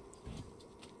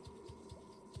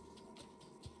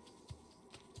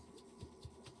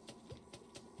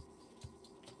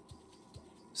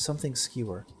 Something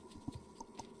Skewer.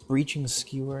 Breaching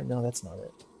Skewer? No, that's not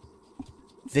it.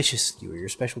 Vicious Skewer. Your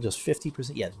special does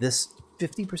 50%. Yeah, this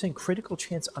 50% critical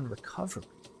chance on recovery.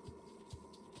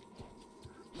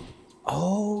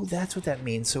 Oh, that's what that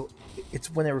means. So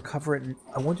it's when I recover it.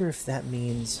 I wonder if that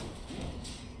means...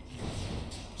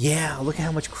 Yeah, look at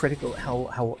how much critical...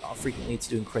 How frequently it's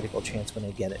doing critical chance when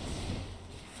I get it.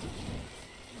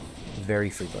 Very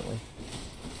frequently.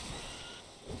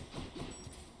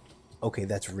 Okay,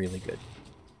 that's really good.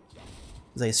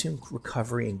 Because I assume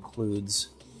recovery includes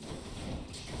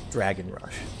Dragon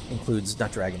Rush. Includes,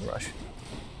 not Dragon Rush.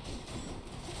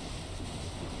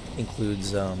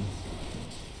 Includes, what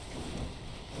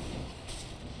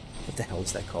the hell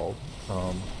is that called?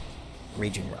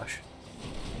 Raging Rush.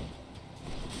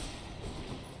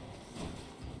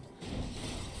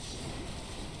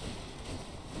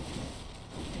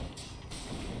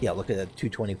 Yeah, look at that,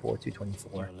 224,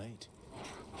 224. You're late.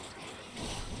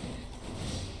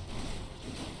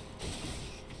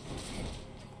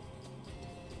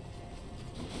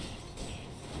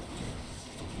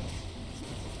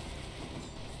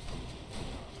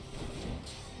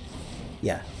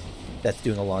 Yeah, that's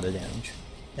doing a lot of damage,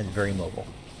 and very mobile.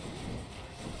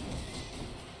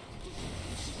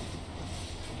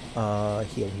 Heal,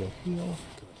 heal, heal.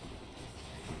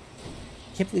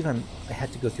 Can't believe I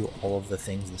had to go through all of the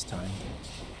things this time.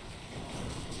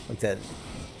 Like that.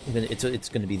 It's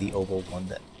going to be the oval one,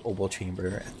 that oval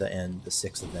chamber at the end, the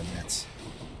 6 of them. That's.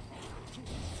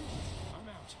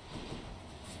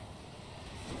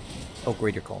 Oh,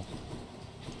 greater call.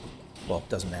 Well, it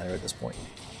doesn't matter at this point.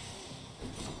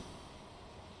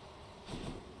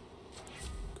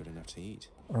 Good enough to eat.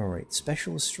 Alright,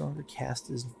 special is stronger, cast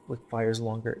is fires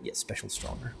longer. Yeah, special is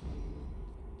stronger.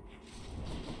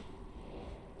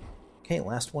 Okay,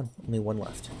 last one. Only one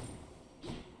left.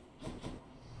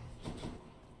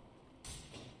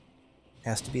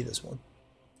 Has to be this one.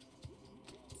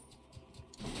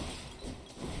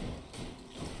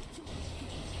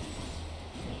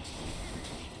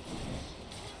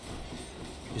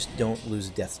 Just don't lose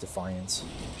Death's Defiance.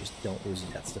 Just don't lose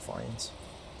Death's Defiance.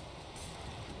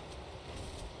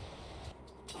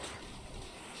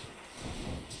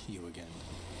 You again.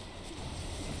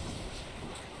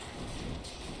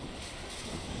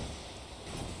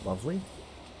 Lovely.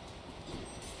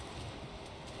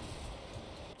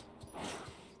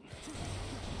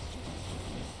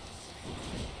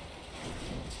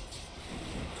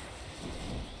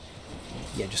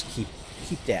 Yeah, just keep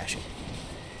dashing.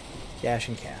 Dash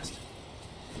and cast.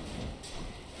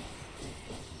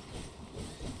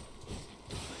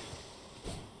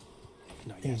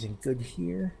 Anything good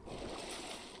here?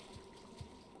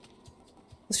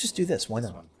 Let's just do this. Why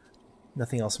not?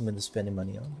 Nothing else I'm going to spend any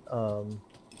money on.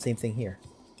 Same thing here.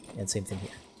 And same thing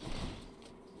here.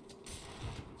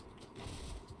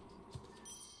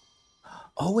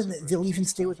 Oh, and they'll even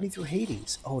stay with me through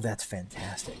Hades. Oh, that's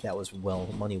fantastic. That was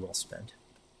money well spent.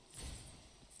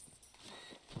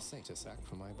 Satyr sack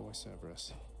for my boy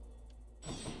Cerberus.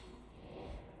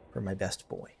 For my best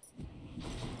boy.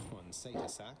 One satyr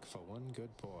sack for one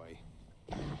good boy.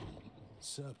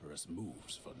 Cerberus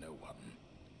moves for no one,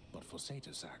 but for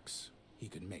satyr sacks, he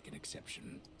can make an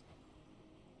exception.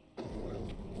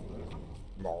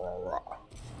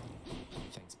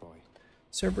 Thanks, boy.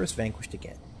 Cerberus vanquished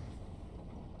again.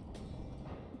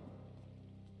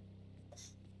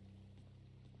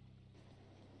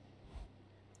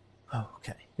 Oh,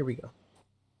 okay. Here we go.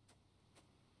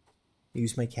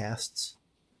 Use my casts.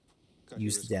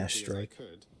 Use the dash strike.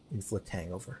 Inflict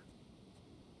hangover.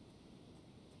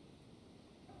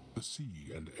 The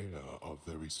sea and air are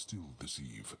very still this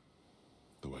eve,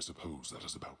 though I suppose that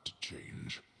is about to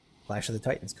change. Clash of the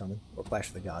Titans coming. Or Clash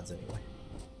of the Gods, anyway.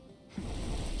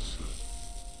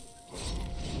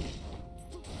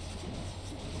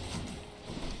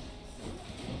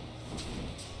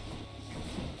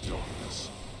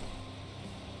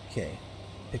 Okay.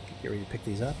 Get ready to pick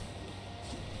these up.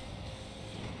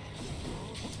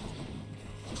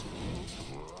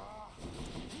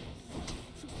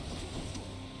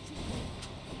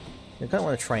 I kind of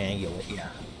want to triangulate, yeah.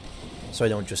 So I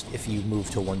don't just, if you move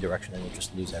to one direction, I don't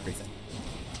just lose everything.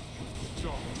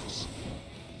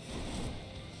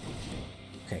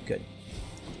 Okay, good.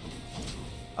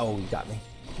 Oh, you got me.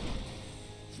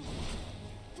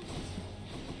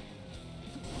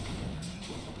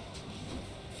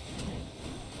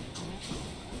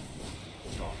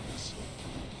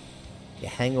 Yeah,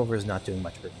 hangover is not doing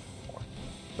much of it anymore.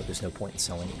 But there's no point in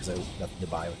selling it because I have nothing to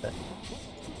buy with it.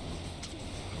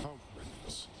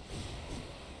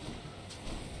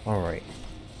 Alright.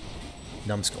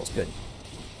 Numbskull's good.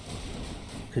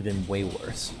 Could have been way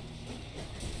worse.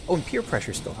 Oh, and peer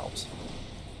pressure still helps.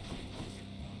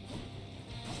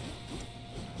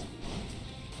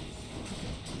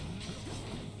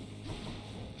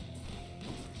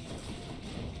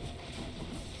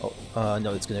 Oh,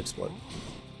 no, it's gonna explode.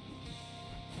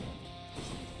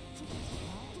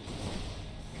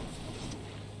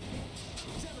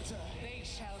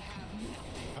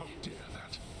 How dare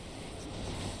that?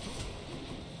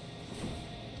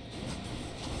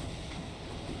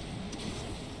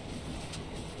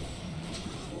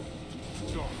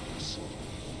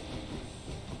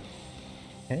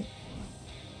 Okay.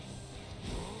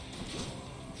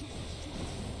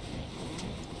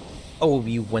 Oh,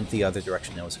 you went the other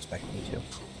direction I was expecting you to.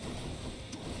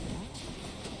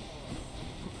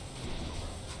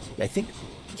 I think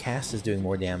cast is doing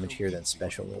more damage here than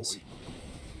special is.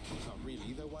 Not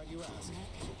really, though. Why do you ask?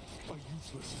 A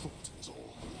useless thought is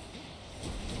all.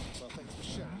 Well, thanks for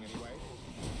sharing anyway.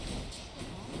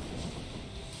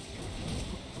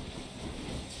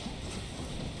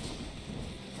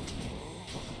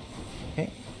 Okay.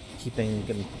 Keeping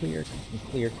them clear, keep them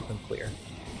clear, keep them clear.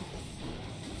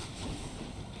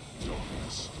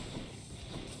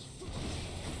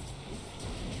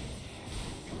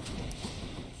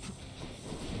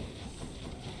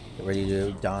 Get ready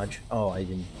to dodge. Oh, I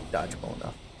didn't dodge well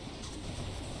enough.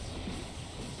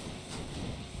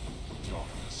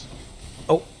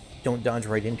 Oh, don't dodge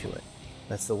right into it.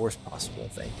 That's the worst possible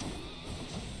thing.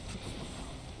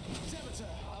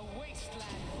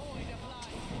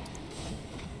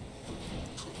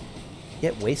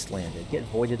 Get wastelanded. Get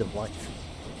voided of life.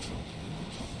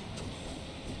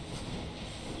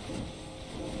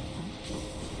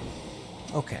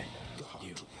 Okay.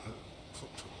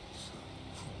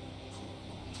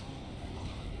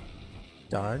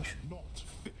 Dodge.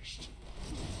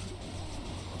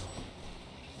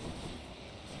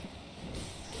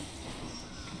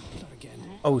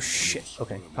 Oh shit.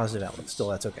 Okay, positive outlook. Still,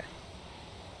 that's okay.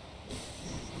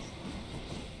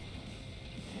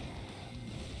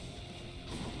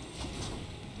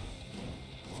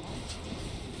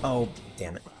 Oh,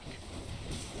 damn it.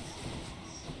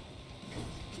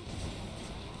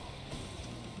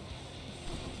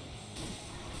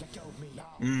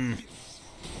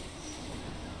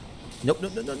 Nope,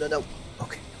 nope, no, no, no, no.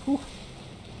 Okay. Whew.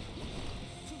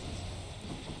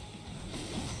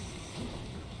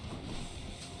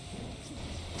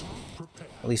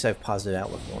 At least I have positive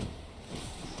outlook going.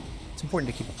 It's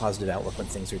important to keep a positive outlook when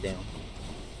things are down.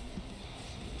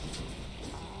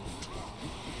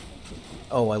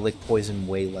 Oh, I like poison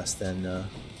way less than,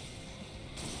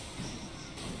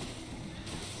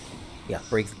 yeah,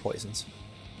 break the poisons.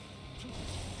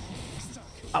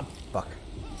 Oh, fuck.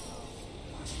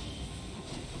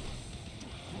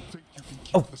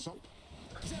 Oh!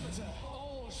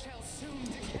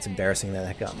 It's embarrassing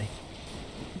that got me.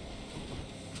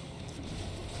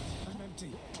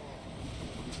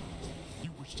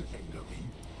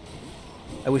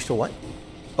 I wish to what?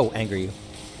 Oh, anger you.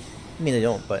 I mean, I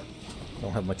don't, but I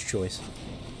don't have much choice.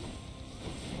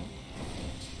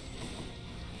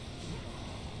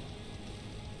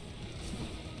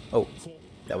 Oh,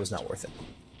 that was not worth it.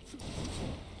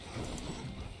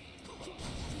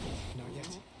 Not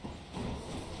yet.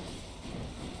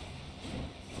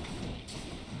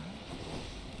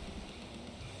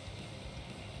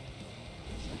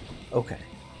 Okay.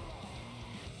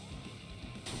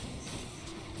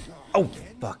 Oh,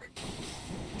 fuck.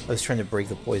 I was trying to break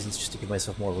the poisons just to give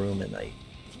myself more room, and I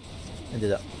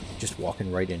ended up just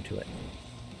walking right into it.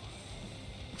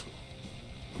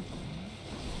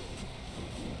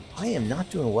 I am not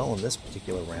doing well in this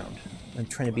particular round. I'm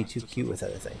trying to be too cute with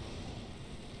it, I think.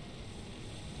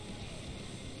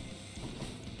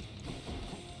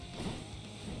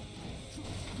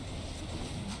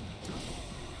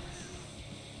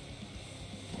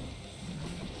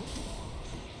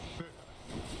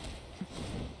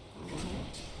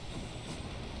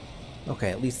 Okay,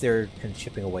 at least they're kind of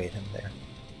chipping away at him there.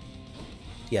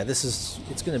 Yeah, this is,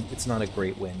 it's not a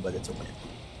great win, but it's a win.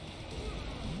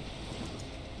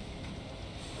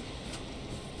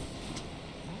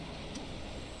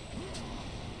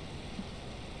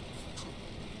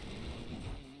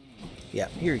 Yeah,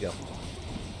 here you go.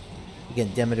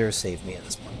 Again, Demeter saved me in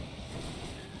this one.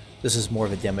 This is more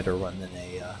of a Demeter run than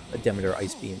a Demeter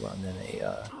Ice Beam run than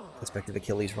a Aspect of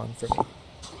Achilles run for me.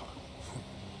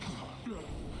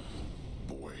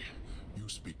 Boy, you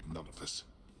speak none of this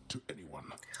to anyone.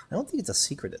 I don't think it's a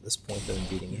secret at this point that I'm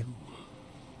beating you.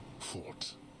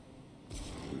 Fought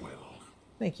well.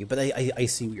 Thank you, but I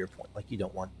see your point. Like, you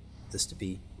don't want this to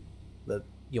be you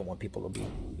don't want people to be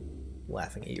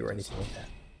laughing at you or anything like that.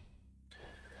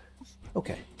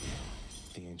 Okay.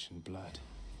 The ancient blood.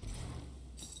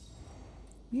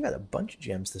 You got a bunch of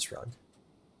gems this run.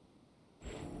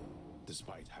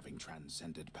 Despite having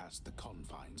transcended past the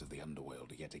confines of the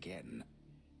underworld yet again,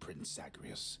 Prince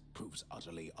Zagreus proves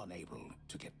utterly unable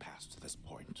to get past this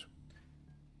point.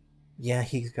 Yeah,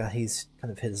 he's kind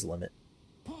of hit his limit.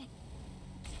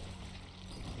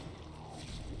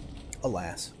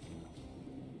 Alas.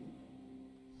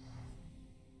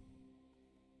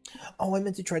 Oh, I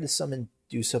meant to try to summon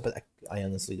Dusa, but I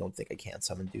honestly don't think I can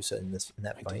summon Dusa in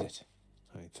that fight. I did it,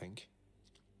 I think.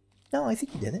 No, I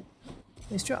think you did it.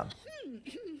 Nice job.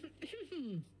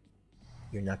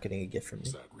 You're not getting a gift from me.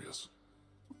 Zagreus.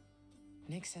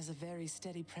 Nyx has a very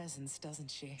steady presence, doesn't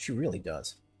she? She really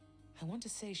does. I want to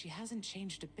say she hasn't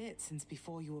changed a bit since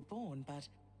before you were born, but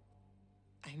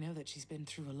I know that she's been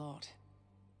through a lot.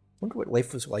 Wonder what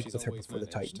life was like She's with her always before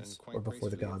the managed, Titans, and quite or before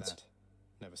the gracefully at gods. that.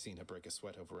 Never seen her break a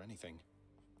sweat over anything,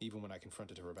 even when I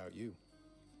confronted her about you.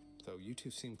 Though you two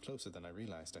seem closer than I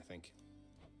realized, I think.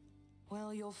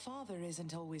 Well, your father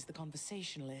isn't always the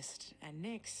conversationalist, and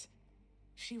Nyx,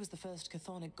 she was the first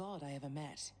chthonic god I ever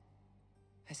met.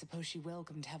 I suppose she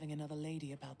welcomed having another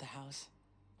lady about the house.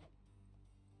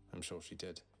 I'm sure she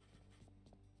did.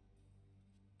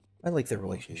 I like their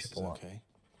relationship a lot. Okay.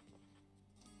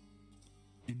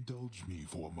 Indulge me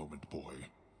for a moment, boy.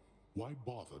 Why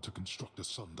bother to construct a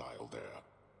sundial there?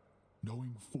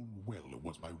 Knowing full well it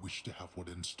was my wish to have one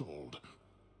installed.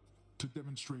 To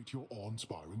demonstrate your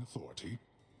awe-inspiring authority?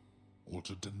 Or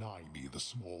to deny me the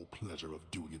small pleasure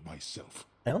of doing it myself?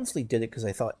 I honestly did it because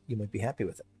I thought you might be happy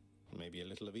with it. Maybe a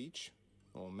little of each?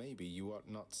 Or maybe you ought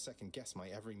not second-guess my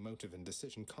every motive and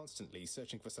decision, constantly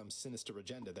searching for some sinister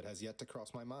agenda that has yet to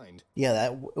cross my mind.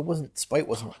 Yeah, it wasn't. Spite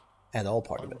wasn't at all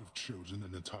part of it. I would have chosen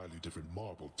an entirely different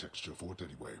marble texture for it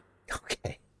anyway.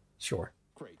 Okay, sure.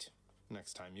 Great.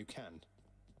 Next time you can.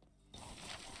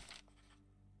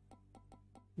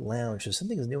 Lounge. So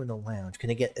something's new in the lounge. Can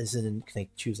I get? Can I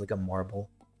choose like a marble?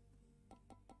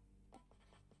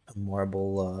 A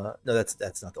marble. No,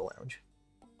 that's not the lounge.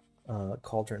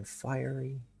 Cauldron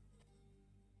fiery.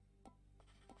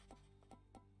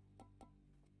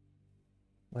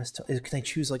 Can I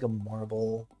choose like a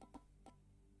marble?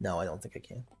 No, I don't think I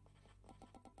can.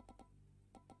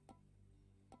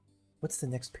 What's the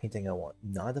next painting I want?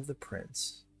 Knot of the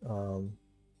Prince.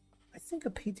 I think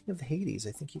a painting of Hades.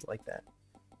 I think he'd like that.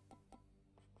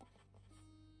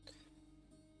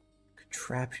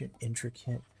 Contraption,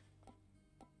 intricate.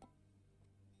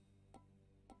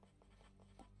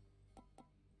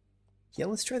 Yeah,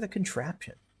 let's try the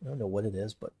contraption. I don't know what it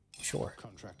is, but sure.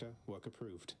 Contractor, work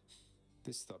approved.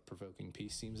 This thought-provoking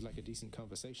piece seems like a decent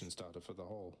conversation starter for the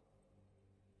hall.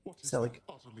 What is that like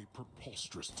utterly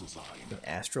preposterous design? An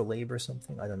astrolabe or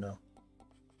something? I don't know.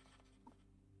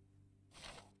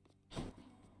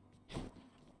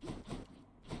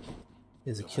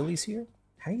 Is Achilles here?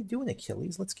 How you doing,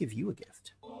 Achilles? Let's give you a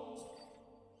gift.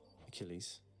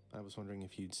 Achilles, I was wondering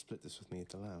if you'd split this with me at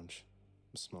the lounge.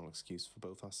 A small excuse for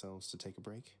both ourselves to take a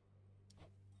break.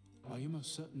 Are you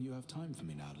most certain you have time for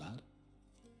me now, lad?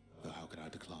 Though how could I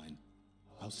decline?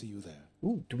 I'll see you there.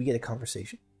 Ooh, do we get a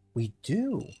conversation? We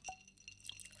do.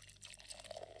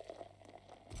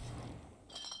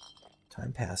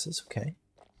 Time passes, okay.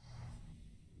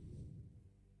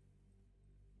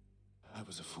 I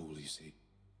was a fool, you see.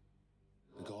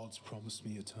 The gods promised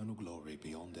me eternal glory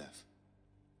beyond death.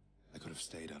 I could have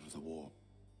stayed out of the war.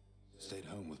 Stayed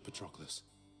home with Patroclus.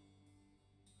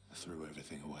 I threw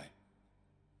everything away.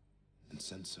 And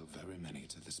sent so very many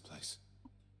to this place.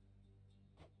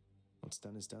 What's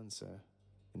done is done, sir.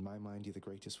 In my mind, you're the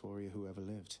greatest warrior who ever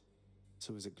lived.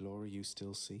 So is it glory you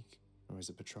still seek? Or is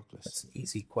it Patroclus? That's an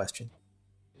easy question.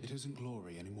 It isn't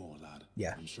glory anymore, lad.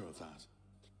 Yeah. I'm sure of that.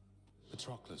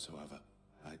 Patroclus, however,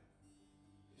 I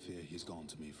fear he's gone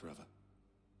to me forever.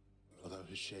 Although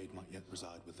his shade might yet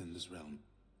reside within this realm,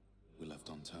 we left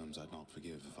on terms I'd not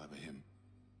forgive if I were him.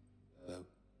 Though,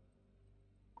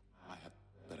 I had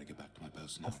better get back to my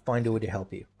post now. I'll find a way to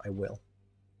help you. I will.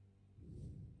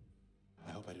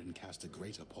 I hope I didn't cast a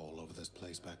greater pall over this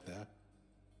place back there.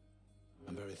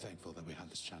 I'm very thankful that we had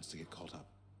this chance to get caught up.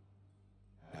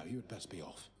 Now you had best be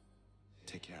off.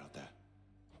 Take care out there.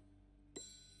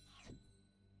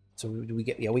 So do we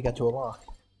get? Yeah, we got to a lock.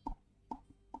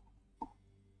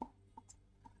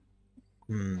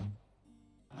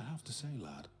 I have to say,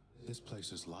 lad, this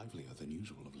place is livelier than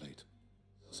usual of late.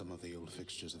 Some of the old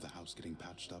fixtures of the house getting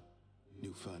patched up,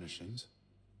 new furnishings.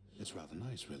 It's rather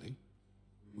nice, really.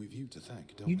 We've you to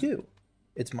thank, don't we? You do.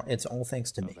 It's all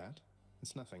thanks to me. That?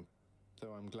 It's nothing.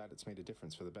 Though I'm glad it's made a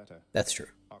difference for the better. That's true.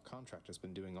 Our contractor's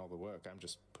been doing all the work. I'm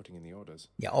just putting in the orders.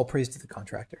 Yeah, all praise to the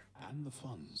contractor. And the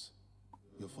funds.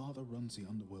 Your father runs the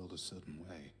underworld a certain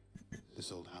way.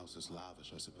 This old house is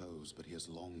lavish, I suppose, but he has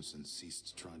long since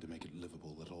ceased trying to make it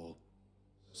livable at all.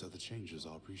 So the changes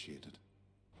are appreciated.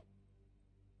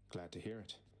 Glad to hear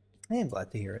it. I am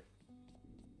glad to hear it.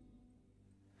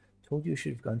 Told you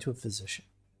should have gone to a physician.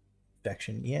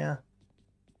 Infection, yeah.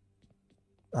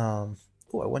 Oh,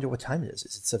 I wonder what time it is.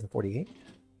 Is it 7:48?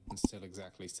 It's still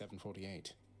exactly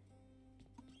 7:48.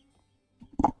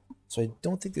 So I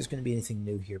don't think there's going to be anything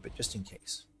new here, but just in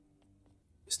case.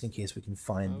 Just in case we can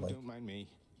find, like... Don't mind me.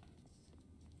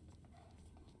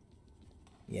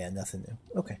 Yeah, nothing new.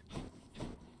 Okay.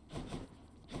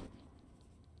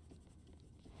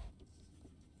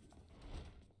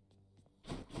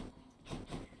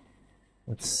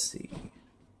 Let's see.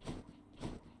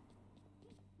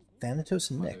 Thanatos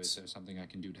and Mother, Nyx. is there something I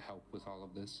can do to help with all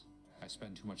of this? I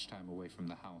spend too much time away from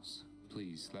the house.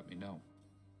 Please, let me know.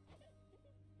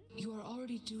 You are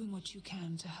already doing what you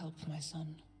can to help, my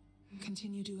son.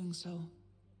 Continue doing so.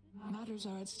 Matters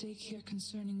are at stake here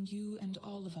concerning you and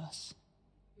all of us.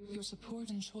 Your support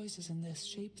and choices in this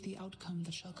shape the outcome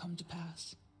that shall come to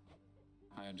pass.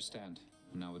 I understand,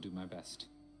 and I will do my best.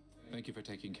 Thank you for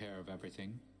taking care of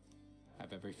everything. I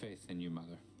have every faith in you,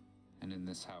 Mother, and in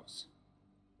this house.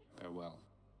 Farewell.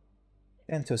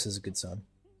 Thanatos is a good son.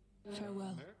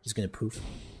 Farewell. He's gonna poof.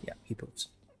 Yeah, he poofs.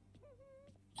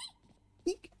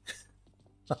 Eek.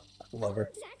 Love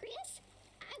her. Zacharias,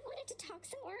 I wanted to talk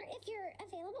some more if you're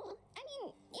available. I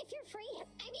mean, if you're free.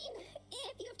 I mean,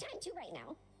 if you have time to right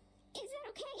now. Is that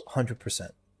okay?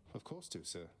 100%. Of course,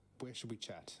 Dusa. Where should we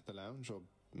chat? The lounge, or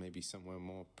maybe somewhere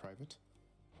more private?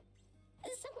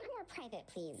 Somewhere more private,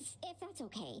 please, if that's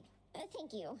okay.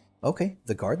 Thank you. Okay,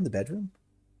 the garden, the bedroom.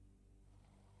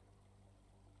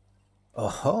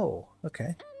 Oh,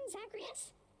 okay.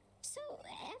 Zacharias, so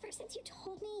ever since you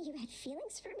told me you had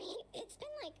feelings for me, it's been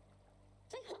like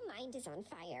my whole mind is on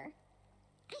fire.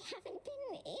 I haven't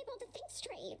been able to think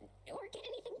straight or get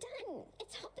anything done.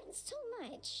 It's happened so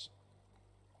much.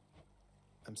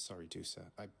 I'm sorry,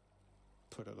 Dusa. I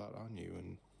put a lot on you,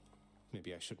 and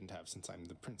maybe I shouldn't have, since I'm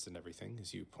the prince and everything,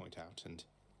 as you point out, and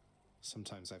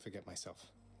sometimes I forget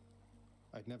myself.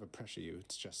 I'd never pressure you,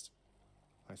 it's just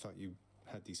I thought you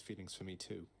had these feelings for me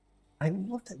too. I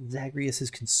love that Zagreus is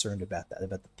concerned about that,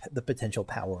 about the potential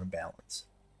power imbalance.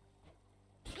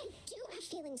 I do have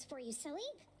feelings for you, silly.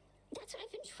 That's what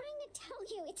I've been trying to tell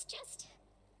you. It's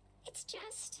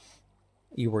just...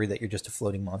 You worry that you're just a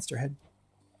floating monster head?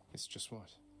 It's just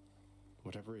what?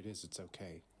 Whatever it is, it's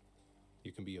okay.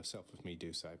 You can be yourself with me,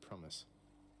 Dusa, I promise.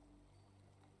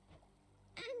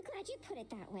 I'm glad you put it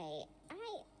that way.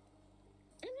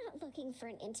 I'm not looking for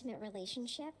an intimate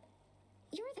relationship.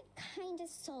 You're the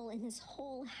kindest soul in this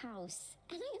whole house,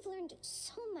 and I have learned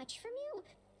so much from you,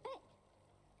 but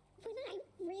when I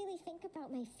really think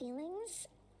about my feelings,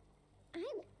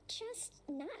 I'm just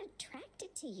not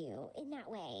attracted to you in that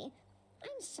way.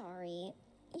 I'm sorry.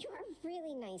 You're a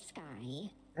really nice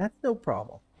guy. That's no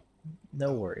problem.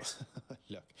 No worries.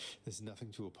 Look, there's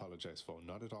nothing to apologize for,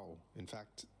 not at all. In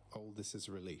fact, all this is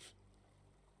a relief.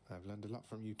 I've learned a lot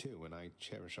from you too, and I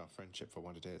cherish our friendship for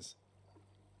what it is.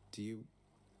 Do you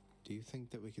think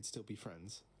that we could still be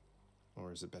friends?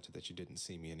 Or is it better that you didn't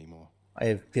see me anymore? I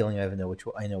have a feeling I know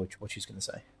what she's gonna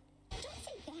say. Don't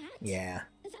say that. Yeah.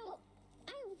 Though,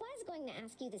 I was going to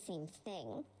ask you the same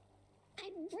thing.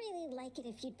 I'd really like it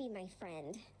if you'd be my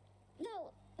friend.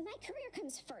 Though, my career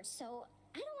comes first, so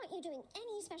I don't want you doing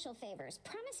any special favors.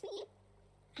 Promise me?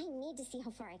 I need to see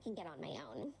how far I can get on my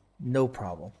own. No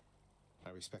problem. I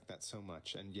respect that so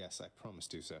much, and yes, I promise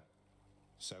to, sir.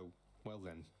 So, well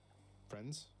then,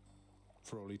 friends?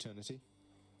 For all eternity?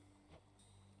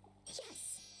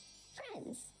 Yes,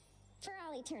 friends. For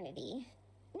all eternity.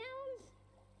 Now,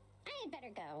 I had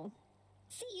better go.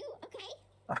 See you,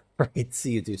 okay? Alright,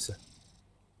 see you, Dusa.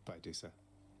 Bye, Dusa.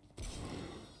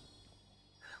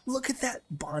 Look at that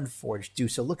bond forged,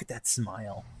 Dusa. Look at that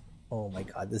smile. Oh my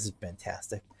god, this is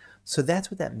fantastic. So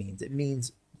that's what that means. It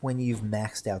means when you've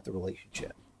maxed out the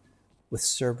relationship. With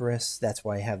Cerberus, that's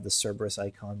why I have the Cerberus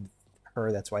icon.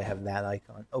 Her, that's why I have that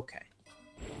icon. Okay.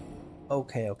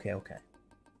 Okay.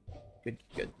 Good.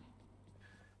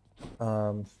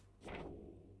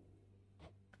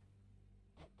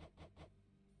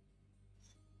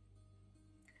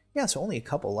 Yeah, so only a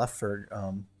couple left for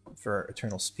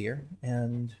Eternal Spear,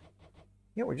 and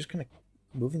yeah, we're just kind of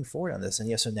moving forward on this. And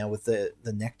yeah, so now with the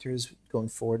nectars going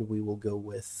forward, we will go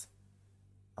with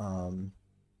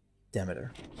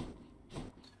Demeter.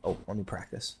 Oh, let me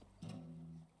practice.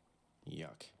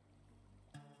 Yuck.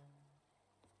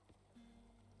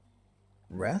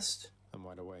 Rest? I'm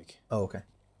wide awake. Oh, okay.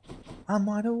 I'm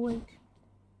wide awake.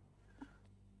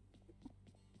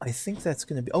 I think that's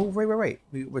going to be... Oh, right.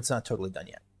 It's not totally done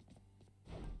yet.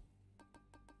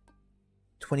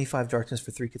 25 darkness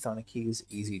for 3 chthonic keys.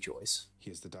 Easy choice.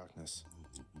 Here's the darkness.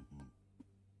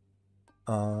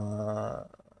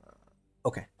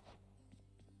 Okay.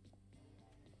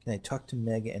 Can I talk to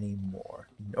Meg anymore?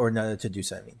 Or no, to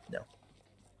Dusa, I mean. No.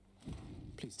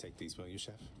 Please take these, will you,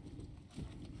 Chef?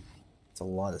 It's a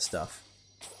lot of stuff.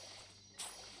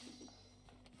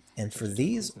 And for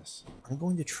these, I'm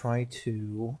going to try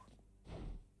to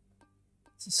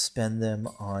spend them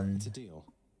on... It's a deal.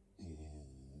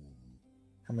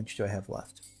 How much do I have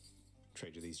left?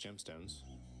 Trade you these gemstones.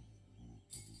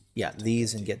 Yeah,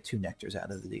 these and get 2 nectars out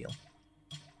of the deal.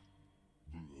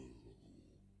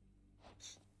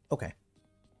 Okay.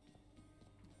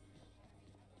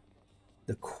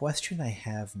 The question I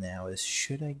have now is,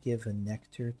 should I give a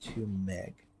nectar to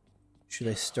Meg? Should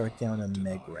I start down a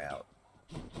Meg route?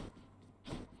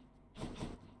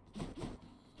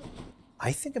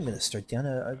 I think I'm going to start down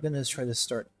I'm going to try to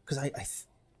start... Because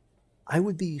I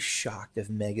would be shocked if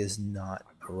Meg is not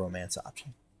a romance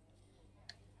option.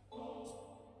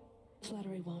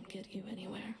 Flattery won't get you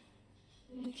anywhere.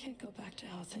 We can't go back to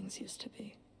how things used to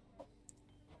be.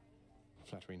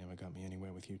 Flattery never got me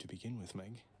anywhere with you to begin with,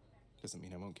 Meg. Doesn't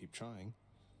mean I won't keep trying.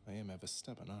 I am ever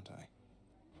stubborn, aren't I?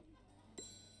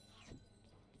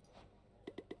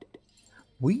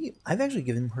 I've actually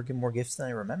given her more gifts than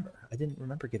I remember. I didn't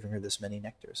remember giving her this many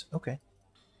nectars. Okay.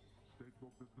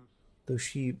 Though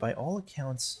she, by all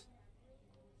accounts,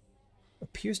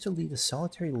 appears to lead a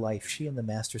solitary life, she and the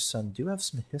Master's son do have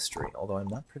some history, although I'm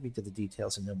not privy to the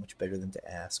details and know much better than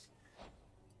to ask.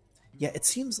 Yeah, it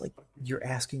seems like you're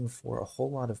asking for a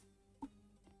whole lot of...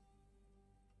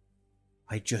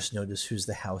 I just noticed who's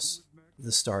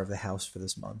the star of the house for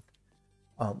this month.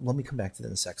 Let me come back to that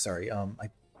in a sec. Sorry, I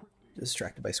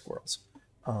distracted by squirrels.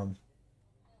 I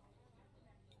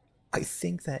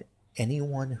think that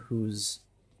anyone who's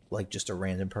like just a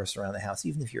random person around the house,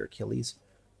 even if you're Achilles,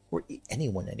 or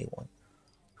anyone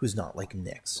who's not like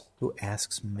Nyx, who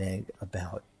asks Meg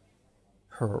about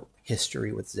her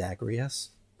history with Zagreus,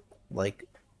 like,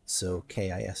 so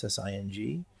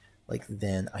Kissing, like,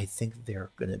 then I think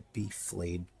they're gonna be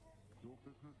flayed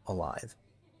alive.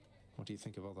 What do you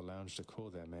think of all the lounge decor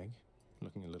there, Meg?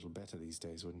 Looking a little better these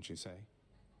days, wouldn't you say?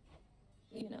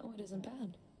 You know, it isn't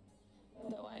bad.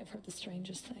 Though I have heard the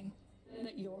strangest thing,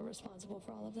 that you're responsible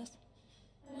for all of this.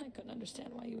 I couldn't understand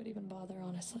why you would even bother,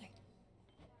 honestly.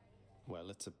 Well,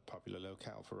 it's a popular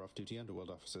locale for off-duty underworld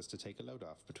officers to take a load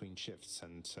off between shifts,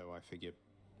 and so I figured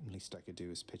least I could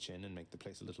do is pitch in and make the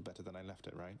place a little better than I left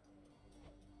it, right?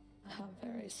 How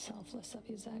very selfless of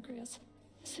you, Zagreus.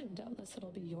 Soon, doubtless,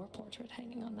 it'll be your portrait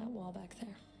hanging on that wall back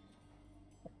there.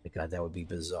 Oh my god, that would be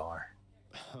bizarre.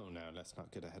 Oh no, let's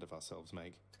not get ahead of ourselves,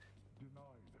 Meg.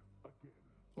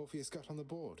 Orpheus got on the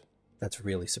board. That's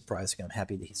really surprising. I'm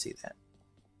happy to see that.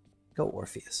 Go,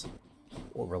 Orpheus.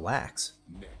 Or relax.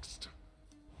 Next.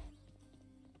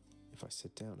 If I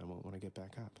sit down, I won't want to get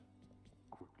back up.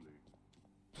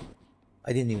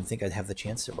 I didn't even think I'd have the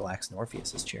chance to relax in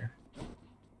Orpheus's chair.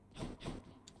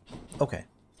 Okay,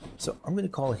 so I'm going to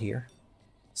call it here.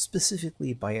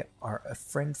 Specifically by a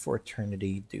friend for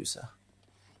eternity, Dusa.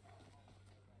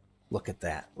 Look at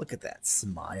that. Look at that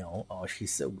smile. Oh,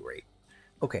 she's so great.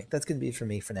 Okay, that's going to be it for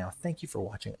me for now. Thank you for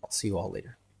watching. I'll see you all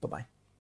later. Bye-bye.